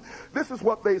 15:1, this is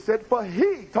what they said. For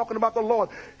he, talking about the Lord,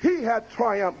 he had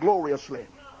triumphed gloriously.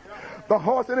 The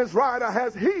horse and his rider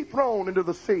has he thrown into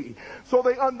the sea. So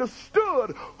they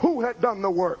understood who had done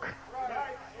the work.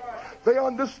 They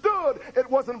understood it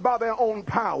wasn't by their own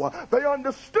power. They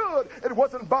understood it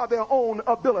wasn't by their own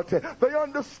ability. They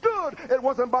understood it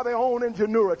wasn't by their own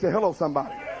ingenuity. Hello,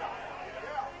 somebody.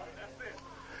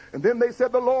 And then they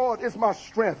said, the Lord is my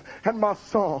strength and my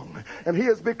song, and he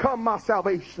has become my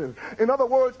salvation. In other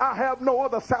words, I have no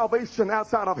other salvation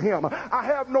outside of him. I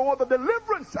have no other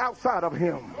deliverance outside of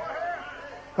him.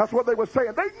 That's what they were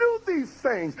saying. They knew these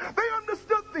things. They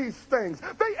understood these things.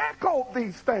 They echoed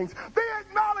these things. They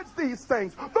acknowledged these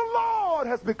things. The Lord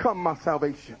has become my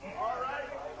salvation. All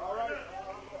right.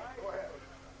 Go ahead.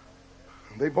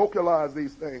 They vocalized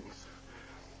these things.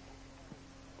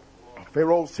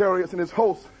 Pharaoh's chariots and his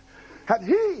hosts had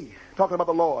he, talking about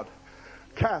the Lord,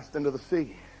 cast into the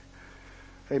sea.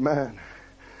 Amen.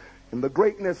 In the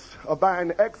greatness of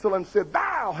thine excellency,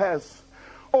 thou hast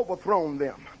overthrown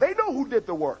them. They know who did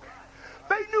the work.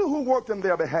 They knew who worked in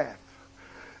their behalf.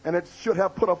 And it should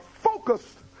have put a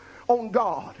focus on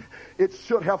God. It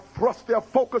should have thrust their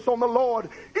focus on the Lord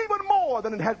even more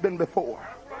than it had been before.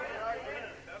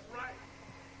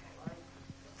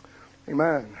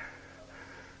 Amen.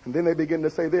 And then they begin to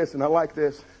say this, and I like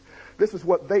this. This is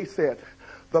what they said.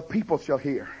 The people shall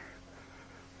hear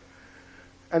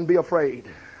and be afraid.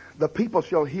 The people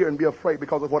shall hear and be afraid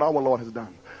because of what our Lord has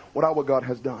done, what our God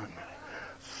has done.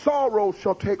 Sorrow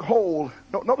shall take hold.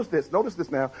 Notice this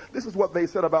now. This is what they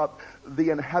said about the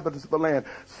inhabitants of the land.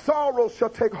 Sorrow shall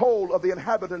take hold of the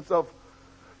inhabitants of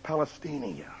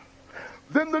Palestine.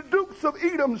 Then the dukes of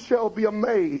Edom shall be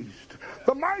amazed.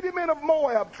 The mighty men of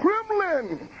Moab,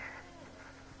 trembling,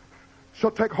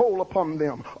 shall take hold upon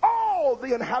them. All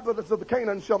the inhabitants of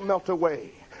Canaan shall melt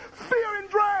away. Fear and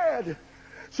dread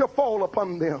shall fall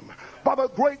upon them. By the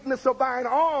greatness of thine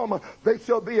arm, they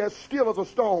shall be as still as a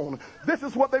stone. This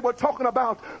is what they were talking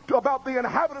about the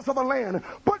inhabitants of the land.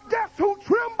 But guess who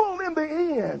trembled in the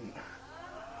end?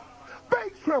 They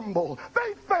trembled.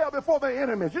 They fell before their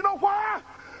enemies. You know why?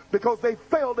 Because they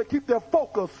failed to keep their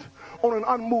focus on an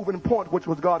unmoving point, which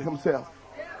was God himself.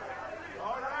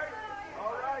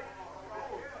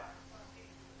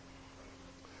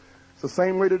 It's the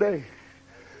same way today.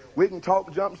 We can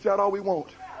talk, jump, shout all we want.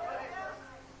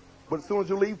 But as soon as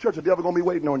you leave church, the devil's going to be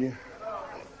waiting on you.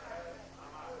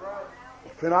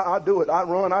 And I do it. I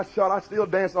run, I shout, I still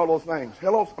dance, all those things.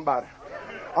 Hello, somebody.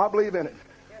 I believe in it.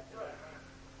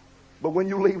 But when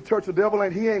you leave church, the devil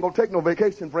ain't going to take no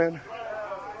vacation, friend.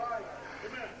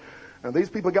 And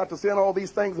these people got to saying all these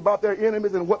things about their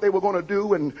enemies and what they were going to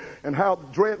do and how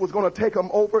dread was going to take them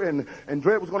over and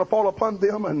dread was going to fall upon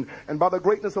them. And by the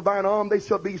greatness of thine arm, they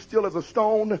shall be still as a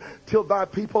stone till thy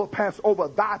people pass over.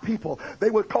 Thy people. They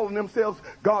were calling themselves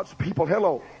God's people.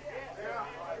 Hello.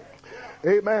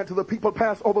 Amen. To the people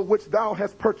pass over which thou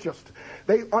hast purchased.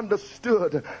 They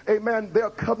understood, amen,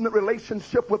 their covenant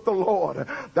relationship with the Lord.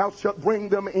 Thou shalt bring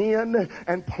them in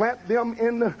and plant them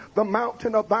in the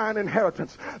mountain of thine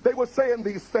inheritance. They were saying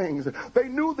these things. They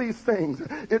knew these things.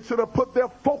 It should have put their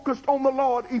focus on the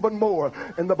Lord even more.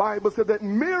 And the Bible said that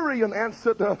Miriam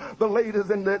answered the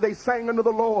ladies, and they sang unto the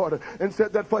Lord and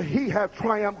said that for he hath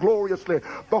triumphed gloriously.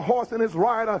 The horse and his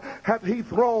rider hath he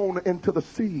thrown into the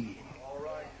sea.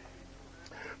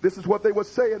 This is what they were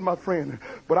saying, my friend.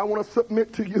 But I want to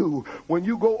submit to you, when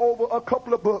you go over a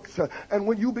couple of books and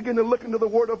when you begin to look into the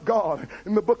Word of God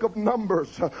in the book of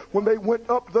Numbers, when they went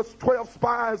up, the 12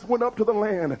 spies went up to the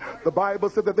land. The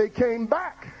Bible said that they came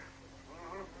back.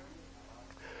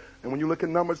 And when you look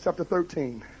in Numbers chapter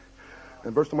 13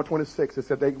 and verse number 26, it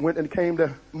said they went and came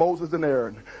to Moses and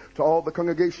Aaron, to all the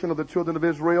congregation of the children of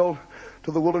Israel, to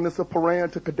the wilderness of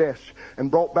Paran, to Kadesh, and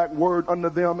brought back word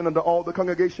unto them and unto all the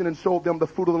congregation, and showed them the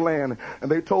fruit of the land. And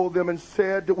they told them and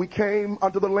said, we came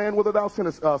unto the land whither thou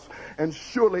sentest us, and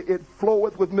surely it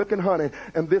floweth with milk and honey,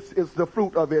 and this is the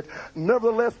fruit of it.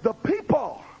 Nevertheless, the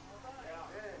people,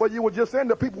 well, you were just saying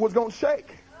the people was going to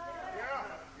shake.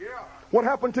 What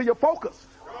happened to your focus?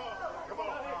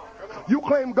 You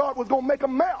claim God was going to make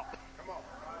them melt.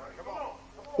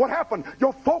 What happened?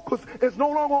 Your focus is no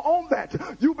longer on that.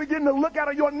 You begin to look out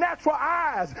of your natural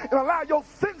eyes and allow your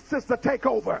senses to take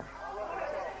over.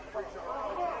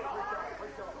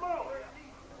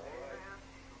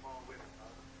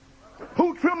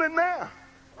 Who's trembling now?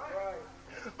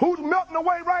 Who's melting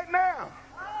away right now?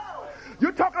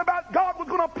 You're talking about God was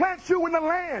going to plant you in the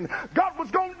land. God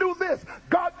was going to do this.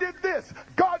 God did this.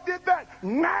 God did that.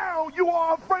 Now you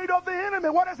are afraid of the enemy.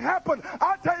 What has happened?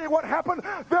 I'll tell you what happened.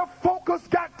 Their focus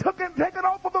got taken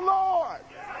off of the Lord.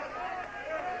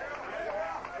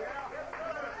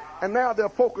 And now their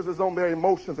focus is on their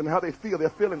emotions and how they feel, their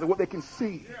feelings, and what they can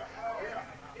see.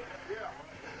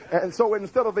 And so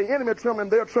instead of the enemy trembling,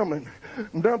 they're trembling.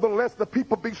 Nevertheless, the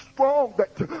people be strong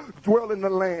that dwell in the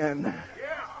land.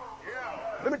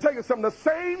 Let me tell you something. The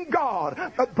same God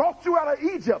that brought you out of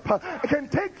Egypt can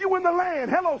take you in the land.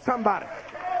 Hello, somebody.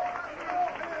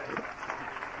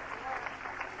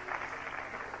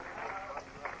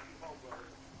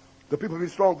 The people be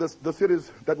strong. The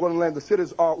cities that dwell in the land, the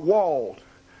cities are walled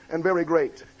and very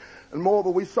great. And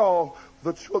moreover, we saw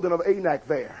the children of Anak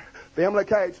there. The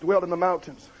Amalekites dwelled in the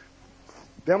mountains.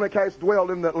 The Amalekites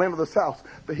dwelled in the land of the south.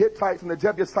 The Hittites and the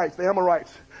Jebusites, the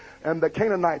Amorites, and the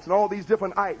Canaanites, and all these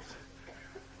different ites.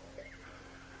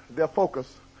 Their focus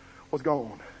was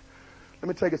gone. Let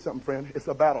me tell you something, friend. It's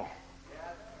a battle.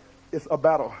 It's a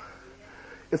battle.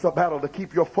 It's a battle to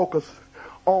keep your focus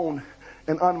on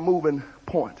an unmoving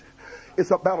point.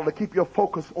 It's a battle to keep your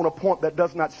focus on a point that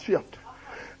does not shift.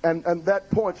 And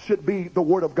that point should be the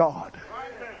Word of God.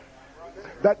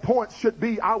 That point should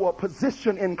be our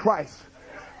position in Christ.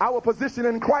 Our position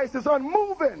in Christ is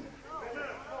unmoving.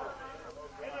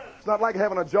 It's not like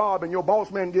having a job and your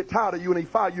boss man get tired of you and he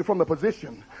fire you from the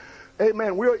position.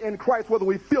 Amen. We're in Christ whether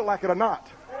we feel like it or not.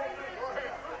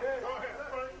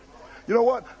 You know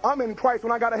what? I'm in Christ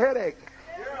when I got a headache.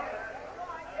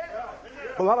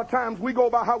 A lot of times we go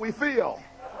by how we feel.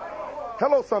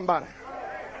 Hello, somebody.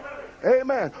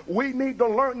 Amen. We need to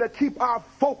learn to keep our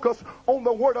focus on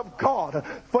the Word of God,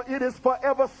 for it is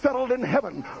forever settled in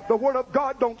heaven. The Word of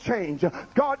God don't change.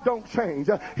 God don't change.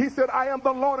 He said, I am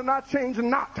the Lord and I change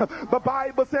not. The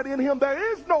Bible said in Him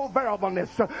there is no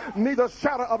variableness, neither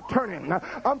shadow of turning.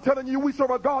 I'm telling you, we serve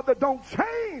a God that don't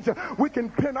change. We can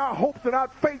pin our hopes and our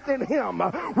faith in Him.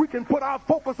 We can put our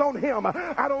focus on Him.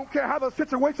 I don't care how the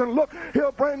situation looks.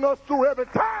 He'll bring us through every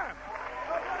time.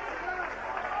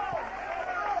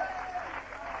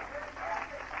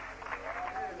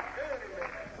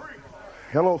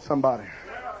 Hello, somebody.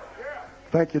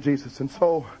 Thank you, Jesus. And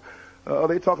so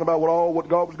they talking about what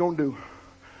God was going to do.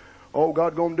 Oh,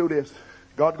 God going to do this.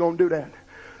 God going to do that.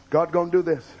 God going to do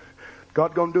this.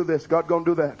 God going to do this. God going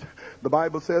to do that. The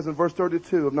Bible says in verse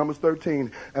 32 of Numbers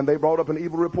 13, and they brought up an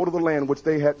evil report of the land which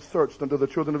they had searched unto the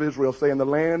children of Israel, saying, the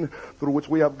land through which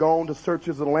we have gone to search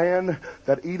is a land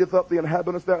that eateth up the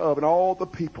inhabitants thereof. And all the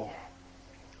people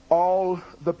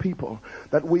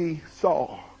that we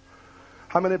saw.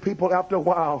 How many people after a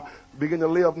while begin to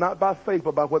live not by faith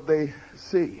but by what they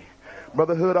see?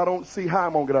 Brother Hood, I don't see how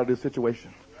I'm going to get out of this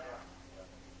situation.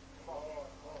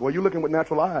 Well, you're looking with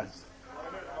natural eyes.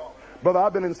 Brother,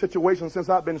 I've been in situations since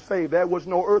I've been saved. There was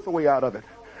no earthly way out of it.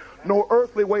 No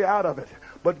earthly way out of it.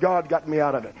 But God got me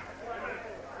out of it.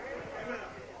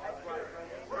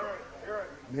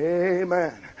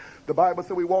 Amen. The Bible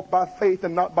said we walk by faith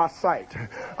and not by sight.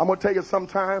 I'm going to tell you,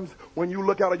 sometimes when you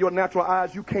look out of your natural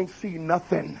eyes, you can't see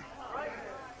nothing.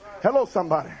 Hello,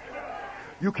 somebody.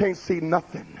 You can't see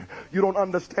nothing. You don't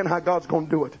understand how God's going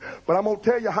to do it. But I'm going to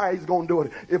tell you how He's going to do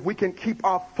it. If we can keep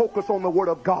our focus on the Word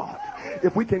of God.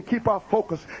 If we can keep our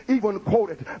focus, even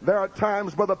quote it. There are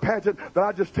times, Brother Paget, that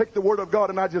I just take the Word of God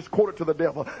and I just quote it to the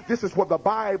devil. This is what the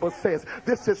Bible says.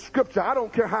 This is Scripture. I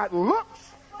don't care how it looks.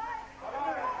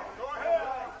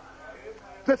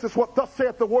 This is what thus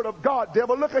saith the Word of God,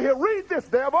 devil. Look at here. Read this,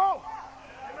 devil.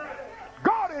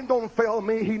 God ain't going to fail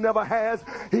me. He never has.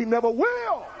 He never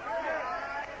will.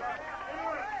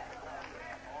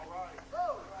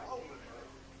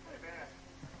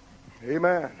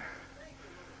 Amen.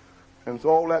 And so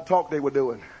all that talk they were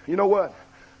doing. You know what?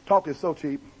 Talk is so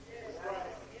cheap.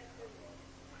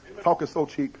 Talk is so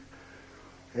cheap.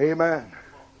 Amen.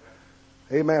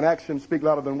 Amen. Actions speak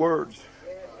louder than words.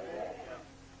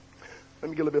 Let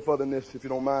me get a little bit further in this, if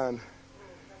you don't mind.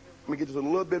 Let me get just a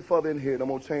little bit further in here, and I'm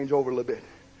going to change over a little bit.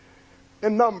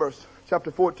 In Numbers,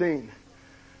 chapter 14,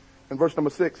 and verse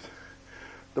number 6,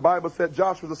 the Bible said,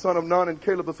 Joshua the son of Nun and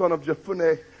Caleb the son of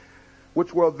Jephunneh,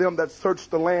 which were them that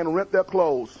searched the land, rent their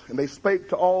clothes. And they spake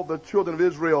to all the children of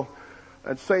Israel,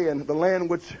 and saying, the land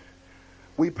which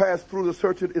We pass through the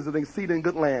search, it is an exceeding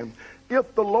good land.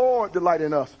 If the Lord delight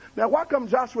in us. Now, why come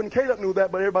Joshua and Caleb knew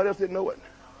that, but everybody else didn't know it?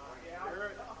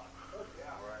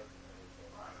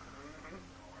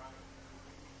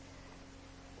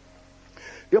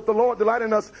 If the Lord delight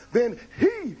in us, then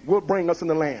he will bring us in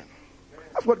the land.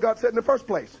 That's what God said in the first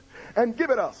place. And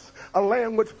give it us, a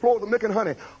land which flows with milk and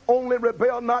honey. Only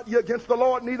rebel not ye against the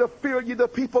Lord, neither fear ye the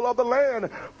people of the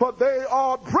land, for they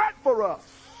are bread for us.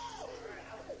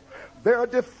 Their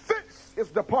defense is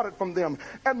departed from them,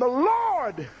 and the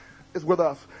Lord is with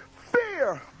us.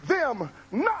 Fear them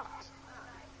not.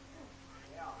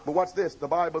 But watch this. The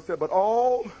Bible said, but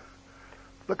all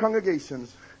the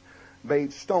congregations, they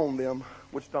stoned them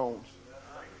with stones.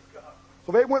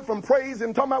 So they went from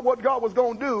praising, talking about what God was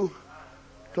going to do,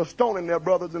 to stoning their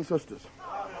brothers and sisters.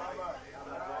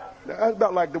 That's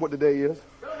about like what today is.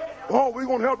 Oh, we're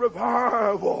going to have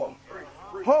revival.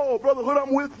 Oh, brotherhood,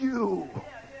 I'm with you.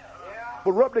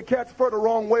 But rub the cat's fur the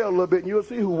wrong way a little bit and you'll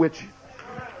see who with you.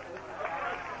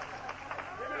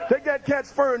 Take that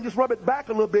cat's fur and just rub it back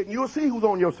a little bit and you'll see who's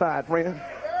on your side, friend.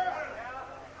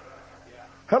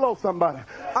 Hello, somebody.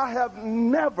 I have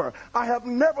never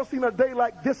seen a day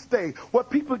like this day where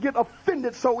people get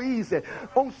offended so easy.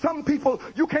 On some people,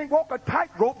 you can't walk a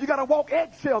tightrope. You got to walk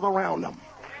eggshells around them.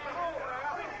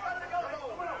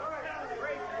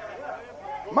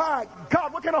 My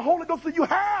God, what kind of Holy Ghost do you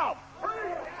have?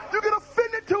 You get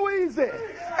offended too easy.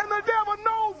 And the devil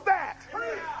knows that.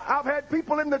 I've had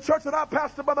people in the church that I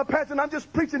pastor, Brother Patton, I'm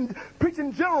just preaching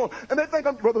general, and they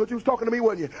think Brotherhood, you was talking to me,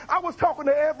 wasn't you? I was talking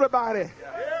to everybody.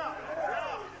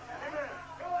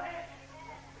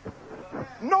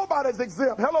 Nobody's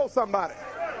exempt. Hello, somebody.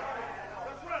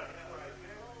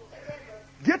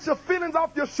 Get your feelings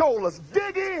off your shoulders.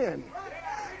 Dig in.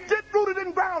 Get rooted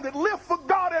and grounded. Live for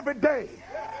God every day.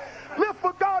 Live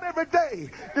for God every day.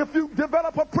 If you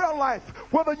develop a prayer life,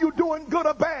 whether you're doing good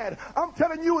or bad, I'm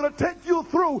telling you, it'll take you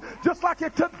through just like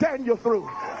it took Daniel through.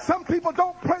 Some people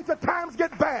don't pray till times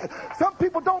get bad. Some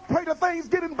people don't pray till things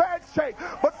get in bad shape.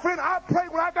 But friend, I pray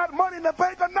when I got money in the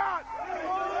bank or not.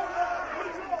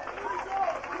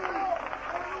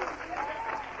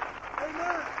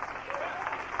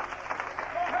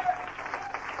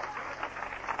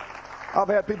 I've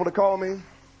had people to call me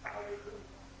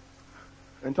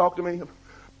and talk to me.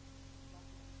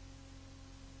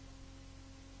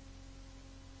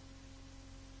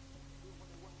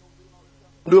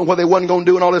 Doing what they wasn't going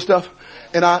to do and all this stuff.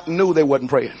 And I knew they wasn't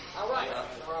praying.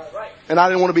 And I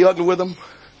didn't want to be ugly with them.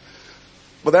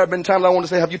 But there have been times I want to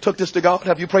say, have you took this to God?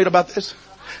 Have you prayed about this?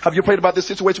 Have you prayed about this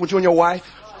situation with you and your wife?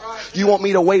 You want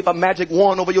me to wave a magic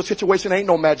wand over your situation? Ain't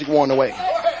no magic wand away.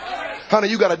 Honey,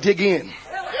 you got to dig in.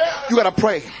 You got to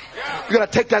pray. You got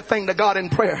to take that thing to God in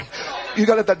prayer. You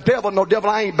got to let the devil know, devil,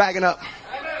 I ain't bagging up.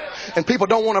 And people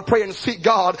don't want to pray and seek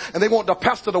God, and they want the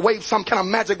pastor to wave some kind of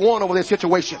magic wand over their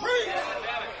situation.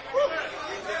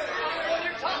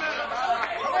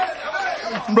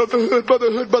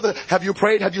 Brotherhood. Have you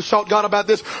prayed? Have you sought God about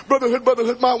this?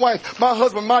 Brotherhood, my wife, my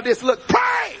husband, my this. Look,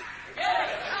 pray.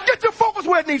 Get your focus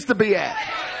where it needs to be at.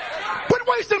 Quit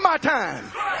wasting my time.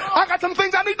 I got some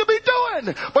things I need to be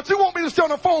doing. But you want me to stay on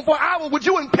the phone for an hour with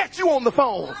you and pet you on the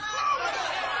phone.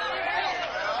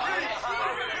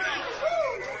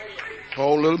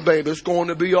 Oh, little baby, it's going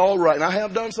to be all right. And I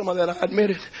have done some of that. I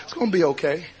admit it. It's going to be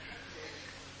okay.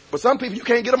 But some people, you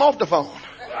can't get them off the phone.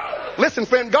 Listen,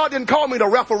 friend, God didn't call me to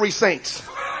referee saints.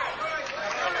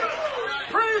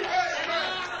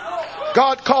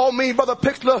 God called me, Brother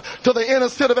Pixler, to the inner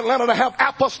city of Atlanta to have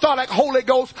apostolic Holy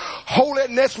Ghost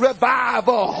holiness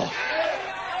revival.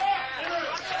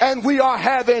 And we are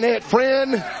having it,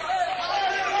 friend.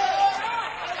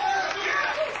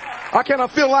 I kind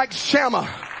of feel like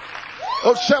Shammah.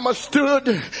 Oh, Shammah stood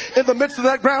in the midst of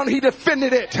that ground. He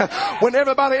defended it. When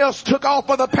everybody else took off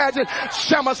for the pageant,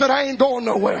 Shammah said, I ain't going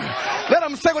nowhere. Let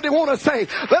them say what they want to say.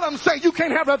 Let them say you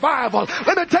can't have revival.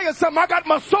 Let me tell you something. I got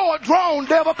my sword drawn,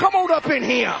 devil. Come on up in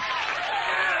here.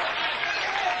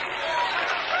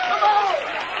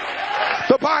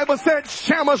 The Bible said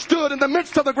Shammah stood in the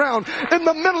midst of the ground, in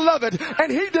the middle of it,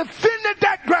 and he defended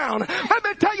that ground. Let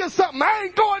me tell you something. I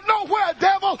ain't going nowhere,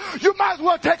 devil. You might as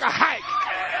well take a hike.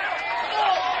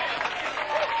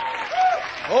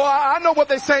 Oh, I know what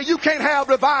they say. You can't have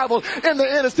revival in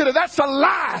the inner city. That's a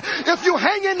lie. If you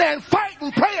hang in there and fight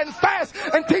and pray and fast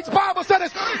and teach Bible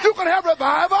studies, you can have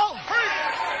revival.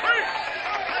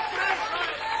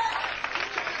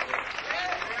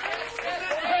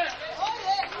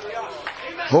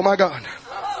 Oh my God.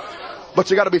 But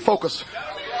you got to be focused.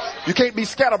 You can't be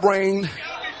scatterbrained.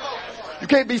 You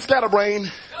can't be scatterbrained.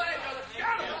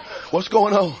 What's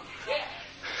going on?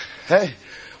 Hey,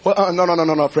 Well,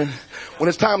 no, friend. When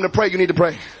it's time to pray, you need to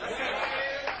pray.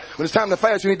 When it's time to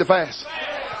fast, you need to fast.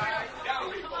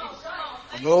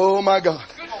 Oh my God.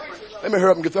 Let me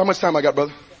hurry up and get through. How much time I got,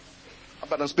 brother? I'm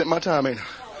about to spend my time, ain't I?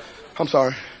 I'm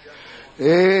sorry.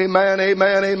 Amen,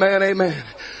 amen, amen, amen.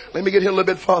 Let me get here a little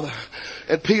bit farther.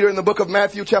 At Peter in the book of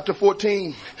Matthew chapter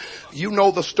 14, you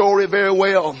know the story very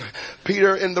well.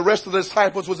 Peter and the rest of the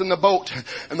disciples was in the boat,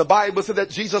 and the Bible said that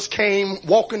Jesus came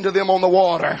walking to them on the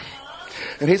water.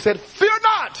 And he said, fear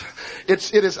not,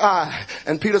 it is I.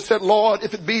 And Peter said, Lord,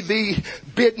 if it be thee,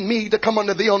 bid me to come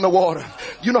unto thee on the water.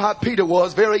 You know how Peter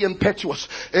was, very impetuous.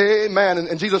 Amen.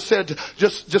 And Jesus said,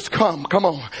 just come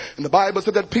on. And the Bible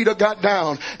said that Peter got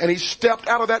down and he stepped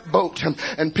out of that boat.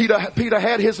 And Peter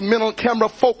had his mental camera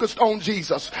focused on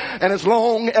Jesus. And as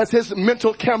long as his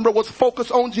mental camera was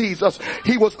focused on Jesus,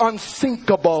 he was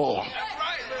unsinkable.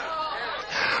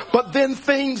 But then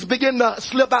things begin to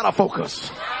slip out of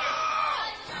focus.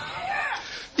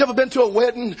 You ever been to a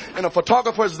wedding and a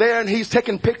photographer's there and he's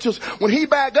taking pictures? When he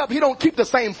back up, he don't keep the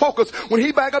same focus. When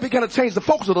he back up, he kind of change the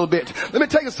focus a little bit. Let me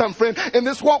tell you something, friend. In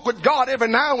this walk with God, every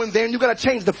now and then, you got to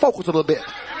change the focus a little bit.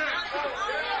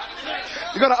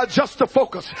 You got to adjust the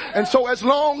focus. And so as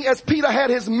long as Peter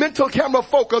had his mental camera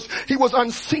focus, he was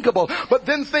unsinkable. But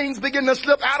then things begin to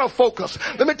slip out of focus.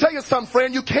 Let me tell you something,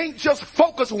 friend. You can't just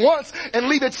focus once and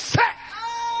leave it set.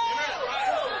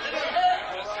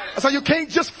 So you can't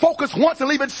just focus once and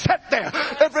leave it set there.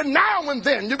 Every now and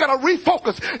then you got to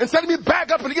refocus and say, let me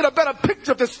back up and get a better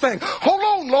picture of this thing. Hold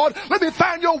on, Lord. Let me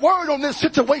find your word on this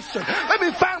situation. Let me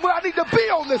find where I need to be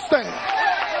on this thing.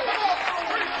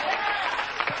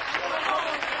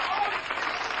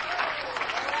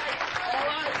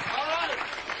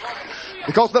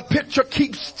 Because the picture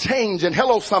keeps changing.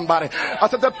 Hello, somebody. I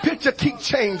said the picture keeps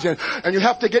changing. And you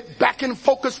have to get back in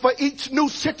focus for each new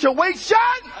situation.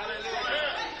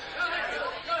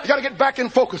 You got to get back in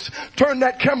focus. Turn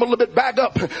that camera a little bit back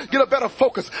up. Get a better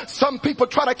focus. Some people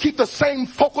try to keep the same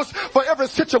focus for every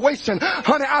situation.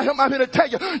 Honey, I'm here to tell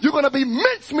you, you're going to be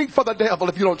mincemeat for the devil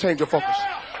if you don't change your focus.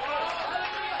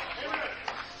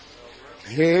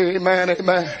 Amen,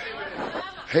 amen.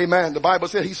 Amen. The Bible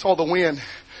said he saw the wind.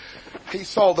 He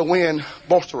saw the wind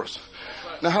boisterous.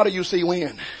 Now, how do you see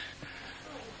wind?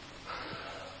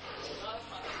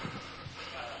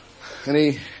 And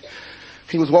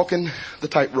he was walking the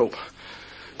tightrope,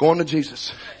 going to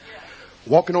Jesus,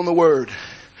 walking on the word,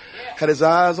 had his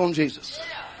eyes on Jesus.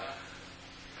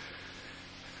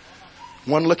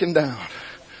 One looking down.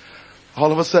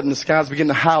 All of a sudden the skies begin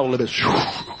to howl a little bit.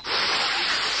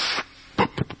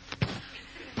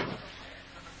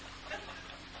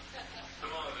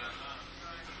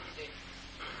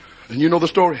 And you know the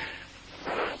story.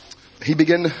 He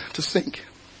began to sink.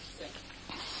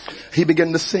 He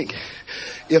began to sink.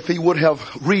 If he would have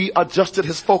readjusted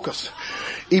his focus,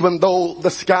 even though the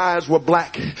skies were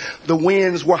black, the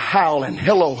winds were howling.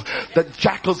 Hello, the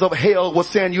jackals of hell were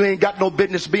saying, you ain't got no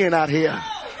business being out here.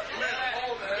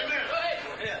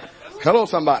 Hello,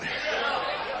 somebody.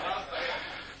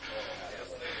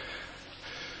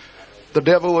 The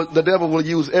devil will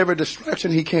use every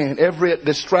distraction he can. Every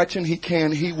distraction he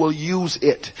can, he will use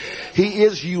it. He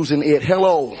is using it.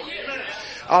 Hello.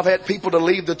 I've had people to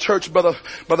leave the church, Brother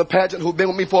Pageant, who've been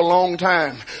with me for a long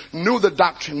time, knew the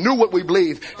doctrine, knew what we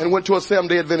believe, and went to a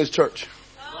Seventh-day Adventist church.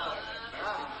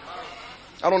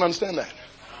 I don't understand that.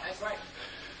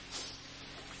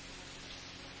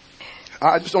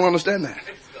 I just don't understand that.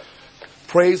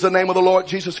 Praise the name of the Lord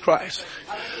Jesus Christ.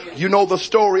 You know the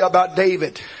story about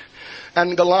David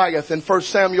and Goliath in 1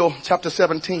 Samuel chapter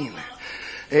 17.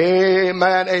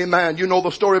 Amen, amen. You know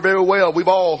the story very well. We've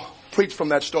all preached from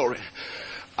that story.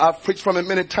 I've preached from it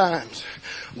many times.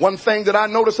 One thing that I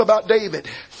notice about David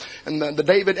and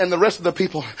David and the rest of the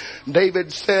people,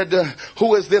 David said,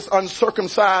 who is this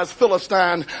uncircumcised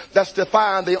Philistine that's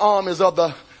defying the armies of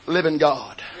the living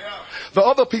God? The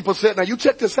other people said, now you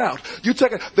check this out.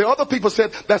 The other people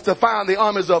said that's defying the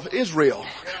armies of Israel.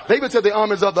 David said the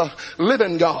armies of the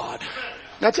living God.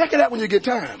 Now check it out when you get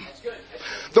time.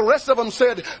 The rest of them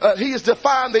said he is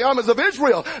defying the armies of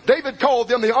Israel. David called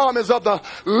them the armies of the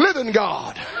living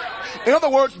God. In other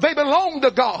words, they belong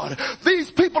to God.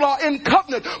 These people are in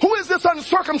covenant. Who is this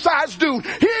uncircumcised dude?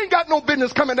 He ain't got no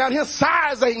business coming down here.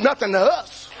 Size ain't nothing to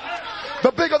us.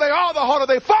 The bigger they are, the harder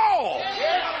they fall.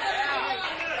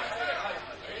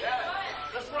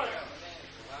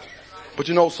 But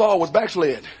you know, Saul was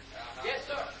backslid.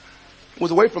 He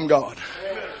was away from God.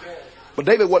 But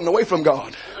David wasn't away from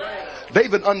God.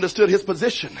 David understood his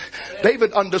position.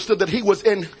 David understood that he was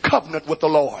in covenant with the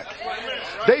Lord.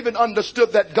 David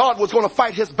understood that God was going to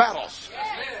fight his battles.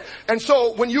 And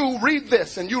so when you read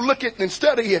this and you look at and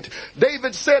study it,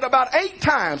 David said about 8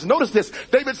 times, notice this,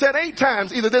 David said 8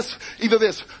 times, either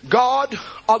this, God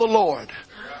or the Lord.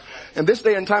 And this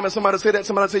day and time, if somebody say that,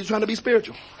 somebody say you're trying to be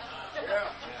spiritual.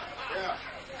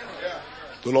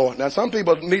 The Lord. Now some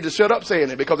people need to shut up saying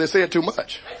it because they say it too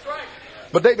much.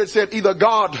 But David said either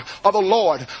God or the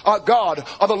Lord, or God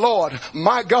or the Lord.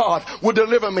 My God will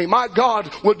deliver me. My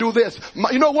God will do this.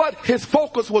 You know what? His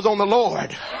focus was on the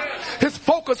Lord. His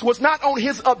focus was not on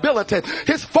his ability.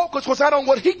 His focus was not on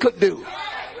what he could do.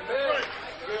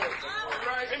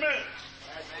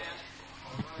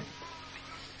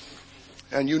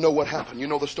 And you know what happened. You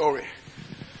know the story.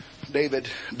 David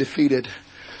defeated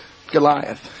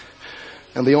Goliath.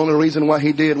 And the only reason why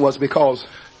he did was because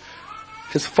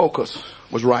his focus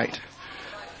was right.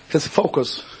 His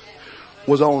focus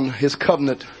was on his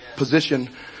covenant position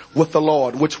with the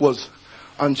Lord, which was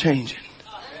unchanging.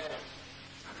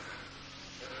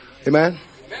 Amen?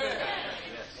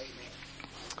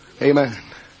 Amen.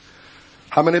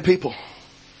 How many people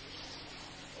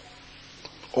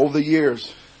over the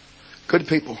years, good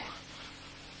people,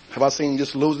 have I seen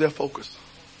just lose their focus?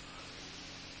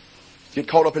 Get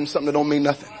caught up in something that don't mean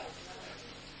nothing.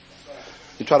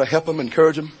 You try to help them,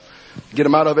 encourage them, get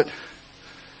them out of it.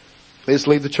 They just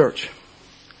leave the church.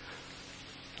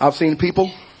 I've seen people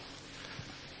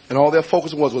and all their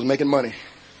focus was making money.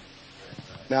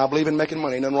 Now I believe in making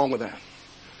money. Ain't nothing wrong with that.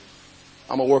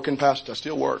 I'm a working pastor. I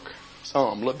still work. Some,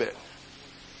 a little bit.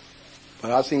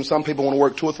 But I've seen some people want to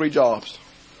work 2 or 3 jobs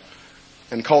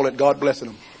and call it God blessing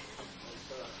them.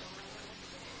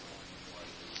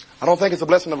 I don't think it's a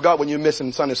blessing of God when you're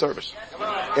missing Sunday service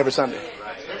every Sunday.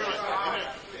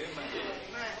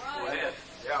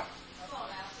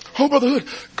 Oh, Brother Hood,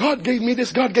 God gave me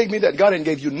this, God gave me that. God ain't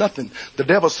gave you nothing. The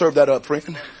devil served that up,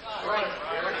 friend.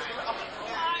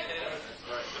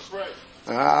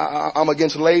 I'm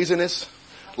against laziness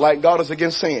like God is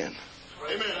against sin.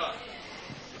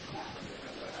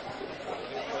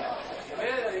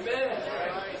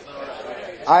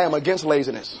 I am against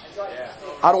laziness.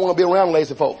 I don't want to be around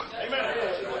lazy folk.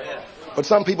 But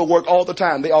some people work all the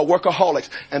time. They are workaholics.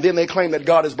 And then they claim that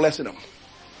God is blessing them.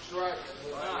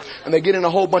 And they get in a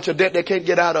whole bunch of debt they can't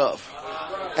get out of.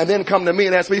 And then come to me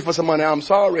and ask me for some money. I'm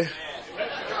sorry.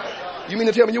 You mean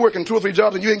to tell me you're working 2 or 3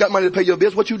 jobs and you ain't got money to pay your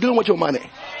bills? What you doing with your money?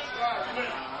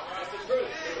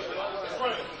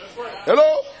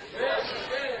 Hello?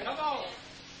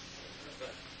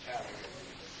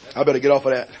 I better get off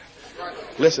of that.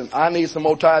 Listen, I need some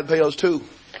more tithe payers too.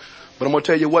 But I'm going to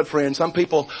tell you what, friends, some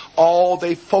people, all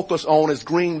they focus on is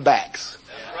greenbacks.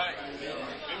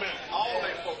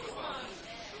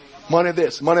 Money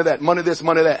this, money that, money this,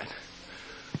 money that.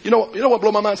 You know what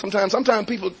blow my mind sometimes? Sometimes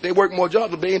people, they work more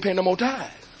jobs, but they ain't paying no more tithe.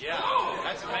 Yeah,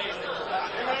 that's amazing.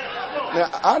 Now,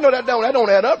 I know that don't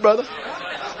add up, brother.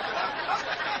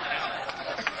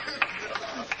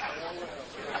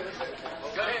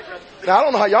 Now, I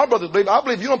don't know how y'all brothers believe. I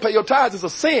believe you don't pay your tithes, it's a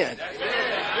sin.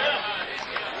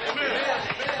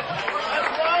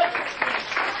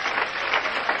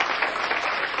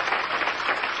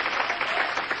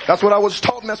 That's what I was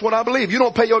taught and that's what I believe. You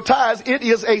don't pay your tithes, it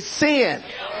is a sin.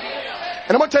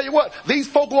 And I'm going to tell you what, these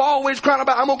folk are always crying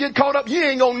about, I'm going to get caught up. You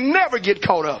ain't going to never get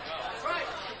caught up.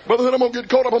 Brother, I'm going to get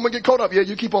caught up, I'm going to get caught up. Yeah,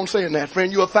 you keep on saying that,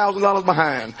 friend. You're $1,000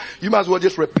 behind. You might as well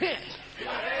just repent.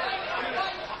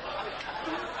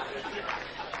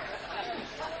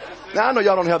 Now, I know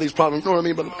y'all don't have these problems. You know what I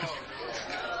mean, brother?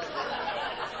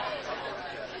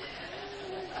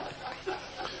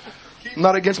 I'm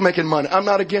not against making money. I'm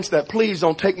not against that. Please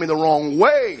don't take me the wrong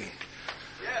way.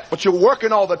 But you're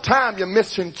working all the time. You're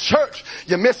missing church.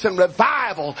 You're missing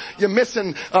revival. You're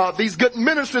missing these good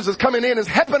ministries that's coming in is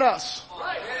helping us.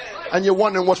 And you're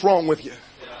wondering what's wrong with you.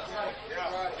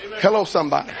 Hello,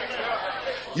 somebody.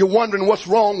 You're wondering what's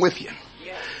wrong with you.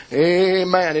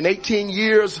 Amen. In 18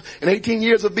 years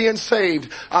of being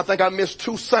saved, I think I missed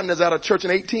 2 Sundays out of church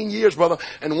in 18 years, brother.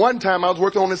 And one time I was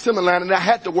working on the assembly line and I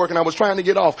had to work and I was trying to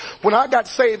get off. When I got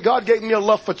saved, God gave me a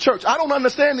love for church. I don't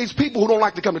understand these people who don't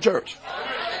like to come to church.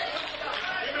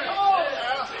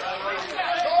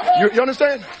 You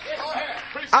understand?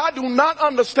 I do not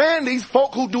understand these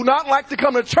folk who do not like to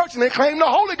come to church and they claim the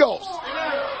Holy Ghost.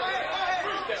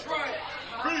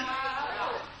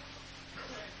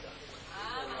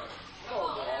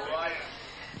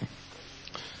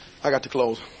 I got to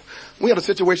close. We had a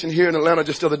situation here in Atlanta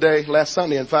just the other day, last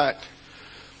Sunday in fact,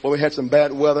 where we had some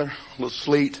bad weather, a little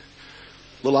sleet,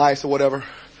 a little ice or whatever.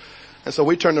 And so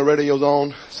we turned the radios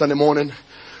on Sunday morning.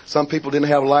 Some people didn't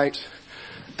have lights.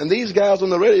 And these guys on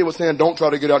the radio were saying, don't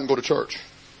try to get out and go to church.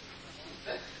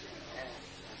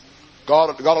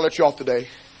 God will let you off today.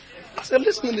 I said,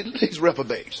 listen to these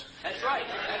reprobates. That's right.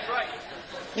 That's right.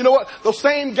 You know what? Those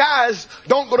same guys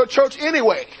don't go to church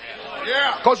anyway.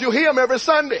 Yeah. Because you hear them every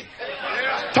Sunday.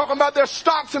 Yeah. Talking about their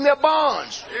stocks and their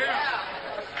bonds. Yeah.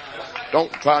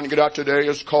 Don't try and get out today.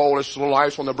 It's cold. It's a little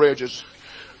ice on the bridges.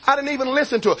 I didn't even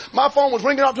listen to it. My phone was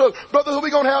ringing out to it. Brother, are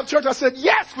we going to have church? I said,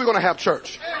 yes, we're going to have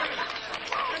church.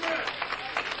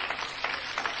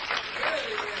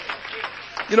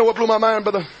 You know what blew my mind,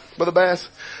 Brother Bass?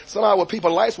 Somehow when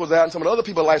people's lights was out and some of the other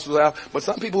people's lights was out, but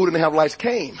some people who didn't have lights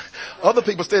came. Other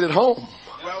people stayed at home.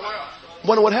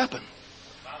 Wonder what happened.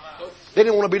 They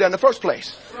didn't want to be there in the first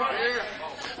place.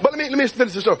 But let me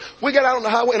finish the story. We got out on the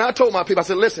highway and I told my people, I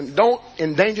said, listen, don't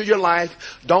endanger your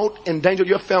life. Don't endanger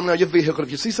your family or your vehicle.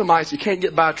 If you see some ice, you can't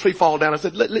get by, a tree fall down. I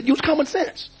said, use common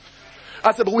sense.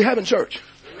 I said, but we having church.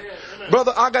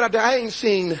 Brother, I got out there, I ain't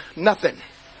seen nothing.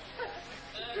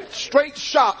 Straight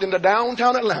shot into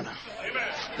downtown Atlanta.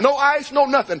 No ice, no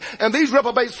nothing. And these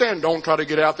reprobates saying, don't try to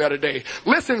get out there today.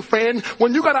 Listen, friend,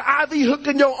 when you got an IV hooked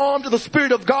in your arm to the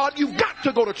Spirit of God, you've got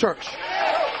to go to church.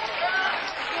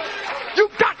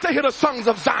 You've got to hear the songs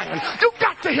of Zion. You've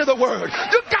got to hear the word.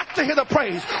 You've got to hear the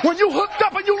praise. When you hooked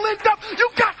up and you linked up, you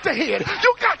got to hear it.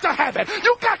 You got to have it.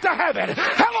 You got to have it.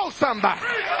 Hello, somebody.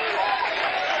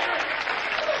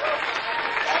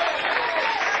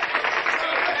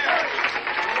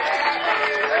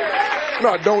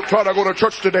 No, don't try to go to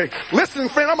church today. Listen,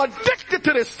 friend, I'm addicted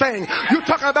to this thing. You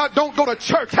talking about don't go to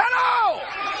church. Hello!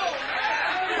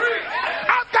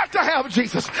 I've got to have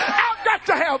Jesus. I've got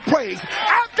to have praise.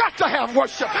 I've got to have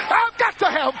worship. I've got to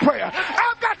have prayer.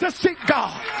 I've got to seek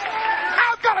God.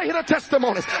 I've got to hear the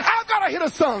testimonies. I've got to hear the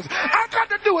songs. I've got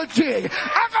to do a jig.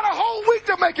 I've got a whole week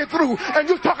to make it through. And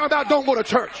you're talking about don't go to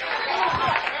church.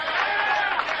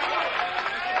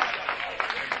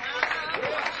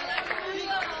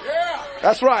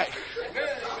 That's right.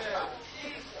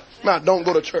 Now, don't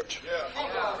go to church.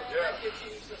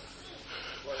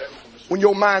 When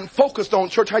your mind focused on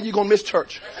church, how you going to miss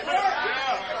church?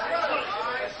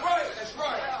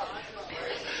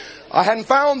 I hadn't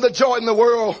found the joy in the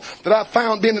world that I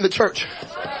found being in the church.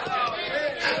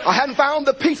 I hadn't found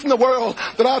the peace in the world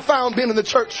that I found being in the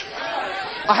church.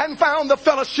 I hadn't found the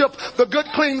fellowship, the good,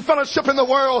 clean fellowship in the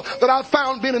world that I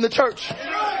found being in the church.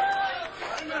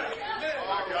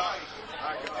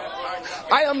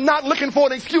 I am not looking for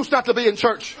an excuse not to be in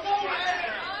church.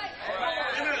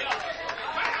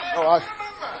 Oh,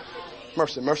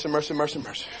 mercy, mercy, mercy, mercy,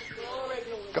 mercy.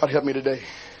 God help me today.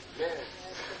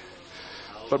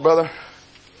 But brother,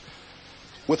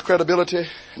 with credibility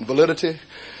and validity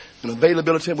and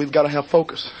availability, we've got to have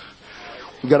focus.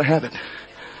 We've got to have it.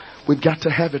 We've got to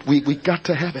have it. We've got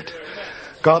to have it.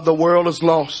 God, the world is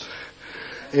lost.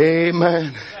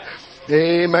 Amen.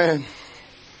 Amen.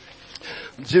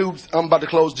 Jude, I'm about to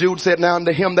close. Jude said, now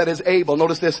unto him that is able,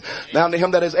 notice this, now unto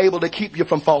him that is able to keep you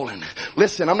from falling.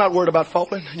 Listen, I'm not worried about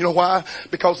falling. You know why?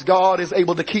 Because God is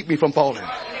able to keep me from falling.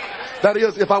 That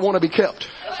is, if I want to be kept.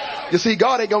 You see,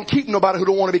 God ain't going to keep nobody who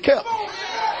don't want to be kept.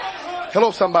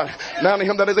 Hello, somebody. Now unto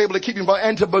him that is able to keep you from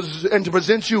and to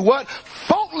present you what?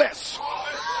 Faultless.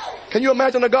 Can you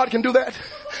imagine that God can do that?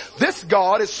 This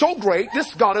God is so great.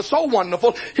 This God is so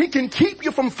wonderful. He can keep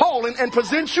you from falling and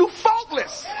present you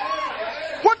faultless.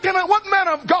 What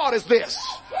manner of God is this?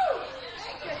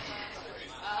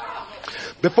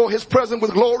 Before his presence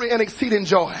with glory and exceeding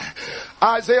joy.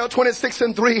 Isaiah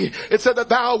 26:3, it said that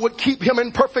thou would keep him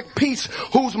in perfect peace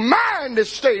whose mind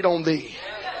is stayed on thee.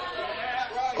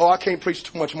 Oh, I can't preach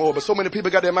too much more, but so many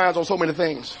people got their minds on so many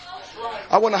things.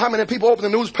 I wonder how many people open the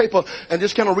newspaper and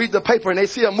just kind of read the paper and they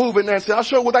see a movie and they say, I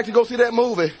sure would like to go see that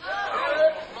movie.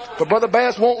 But Brother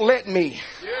Bass won't let me.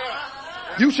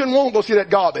 You shouldn't want to go see that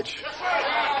garbage.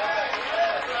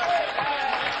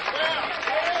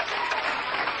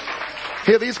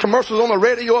 Hear these commercials on the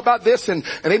radio about this and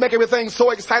they make everything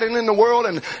so exciting in the world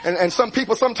and some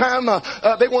people sometimes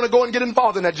they want to go and get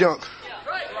involved in that junk.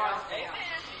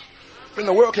 And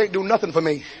the world can't do nothing for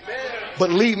me but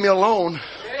leave me alone.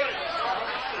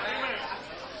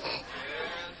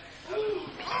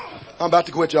 I'm about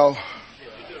to quit, y'all.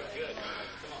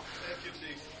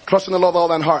 Trust in the Lord with all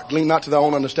thine heart. Lean not to thy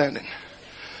own understanding.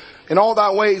 In all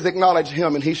thy ways acknowledge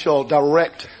him and he shall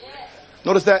direct.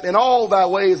 Notice that in all thy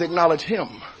ways acknowledge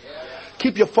him.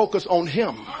 Keep your focus on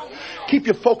him. Keep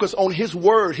your focus on his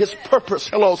word, his purpose.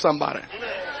 Hello, somebody.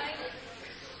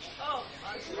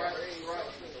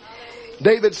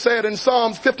 David said in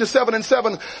Psalms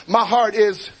 57:7, my heart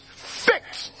is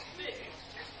fixed.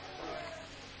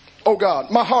 Oh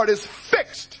God, my heart is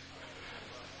fixed.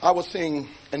 I will sing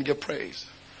and give praise.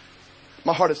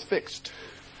 My heart is fixed.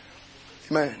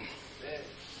 Amen.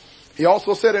 He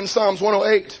also said in Psalms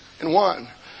 108, and 1.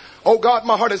 Oh God,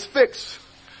 my heart is fixed.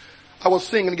 I will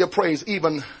sing and give praise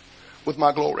even with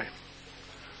my glory.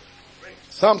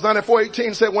 Psalms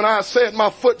 94:18 said, when I said my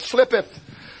foot slippeth,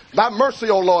 thy mercy,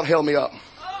 O Lord, held me up.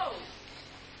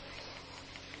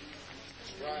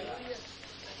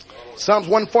 Psalms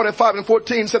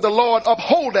 145:14 said, the Lord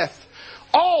upholdeth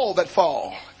all that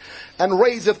fall and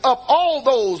raiseth up all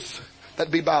those that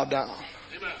be bowed down.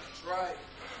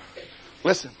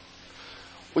 Listen,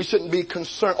 we shouldn't be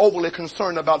overly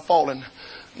concerned about falling.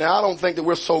 Now, I don't think that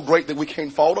we're so great that we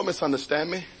can't fall. Don't misunderstand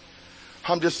me.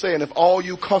 I'm just saying, if all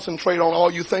you concentrate on,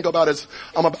 all you think about is,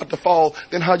 I'm about to fall,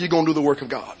 then how are you going to do the work of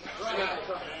God?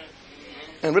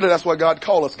 And really, that's what God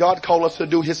called us. God called us to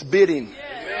do his bidding.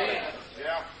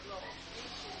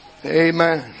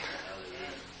 Amen.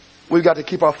 We've got to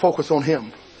keep our focus on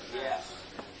him.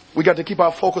 We got to keep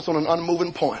our focus on an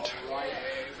unmoving point.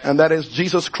 And that is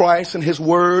Jesus Christ and his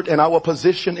word and our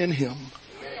position in him.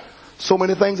 So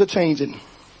many things are changing.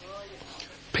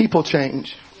 People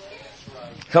change.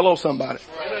 Hello, somebody.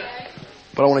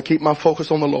 But I want to keep my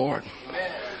focus on the Lord.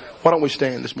 Why don't we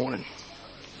stand this morning?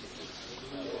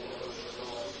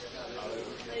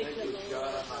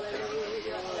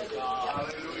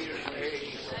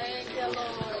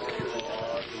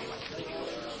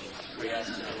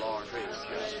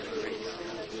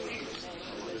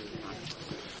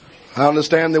 I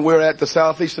understand that we're at the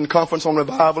Southeastern Conference on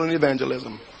Revival and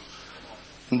Evangelism.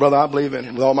 And brother, I believe in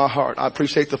it with all my heart. I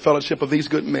appreciate the fellowship of these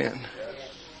good men.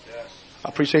 I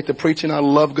appreciate the preaching. I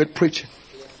love good preaching.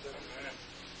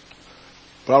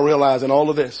 But I realize in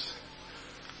all of this,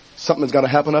 something's got to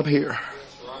happen up here.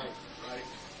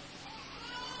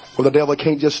 Where the devil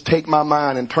can't just take my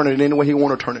mind and turn it any way he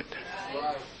want to turn it.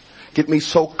 Get me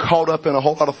so caught up in a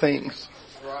whole lot of things.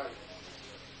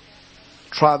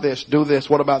 Try this, do this,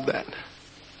 what about that?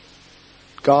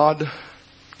 God,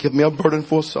 give me a burden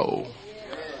for a soul.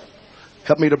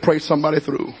 Help me to pray somebody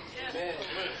through.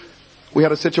 We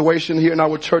had a situation here in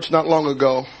our church not long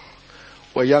ago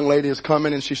where a young lady is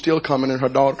coming, and she's still coming, and her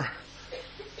daughter.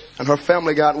 And her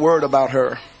family got word about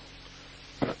her.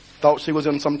 Thought she was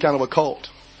in some kind of a cult.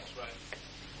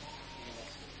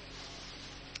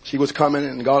 She was coming,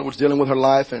 and God was dealing with her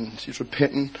life, and she's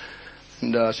repenting.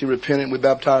 And she repented. We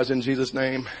baptized in Jesus'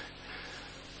 name.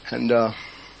 And the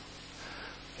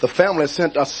family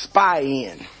sent a spy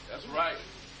in. That's right.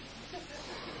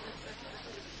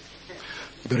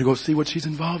 You better go see what she's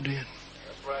involved in.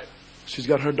 That's right. She's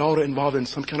got her daughter involved in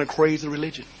some kind of crazy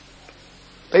religion.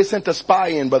 They sent a spy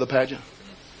in, Brother Pageant.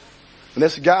 And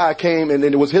this guy came, and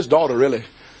it was his daughter, really.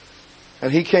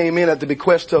 And he came in at the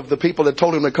bequest of the people that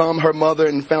told him to come, her mother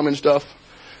and family and stuff.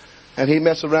 And he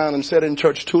messed around and sat in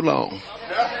church too long.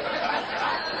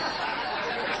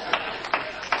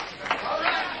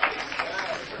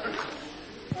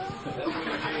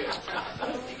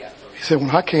 He said,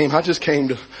 when I came, I just came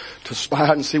to spy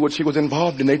out and see what she was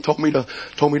involved in. They told me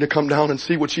to come down and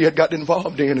see what she had gotten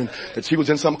involved in, and that she was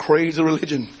in some crazy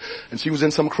religion, and she was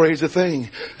in some crazy thing.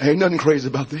 Ain't nothing crazy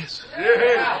about this.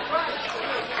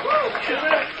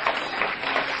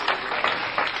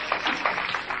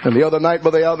 And the other night,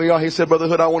 Brother Alvear, he said, Brother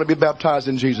Hood, I want to be baptized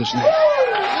in Jesus' name.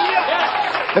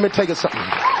 Let me tell you something.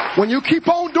 When you keep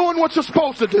on doing what you're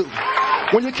supposed to do,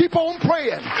 when you keep on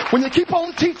praying, when you keep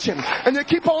on teaching, and you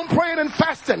keep on praying and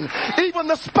fasting, even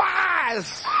the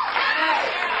spies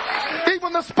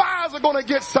are going to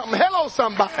get something. Hello,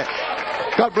 somebody.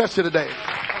 God bless you today.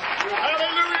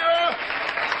 Hallelujah.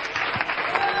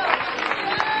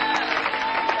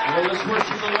 Well, let's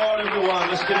worship the Lord, everyone.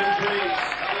 Let's give him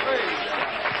praise.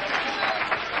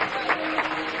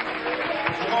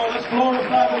 Come on, let's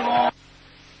glorify the Lord.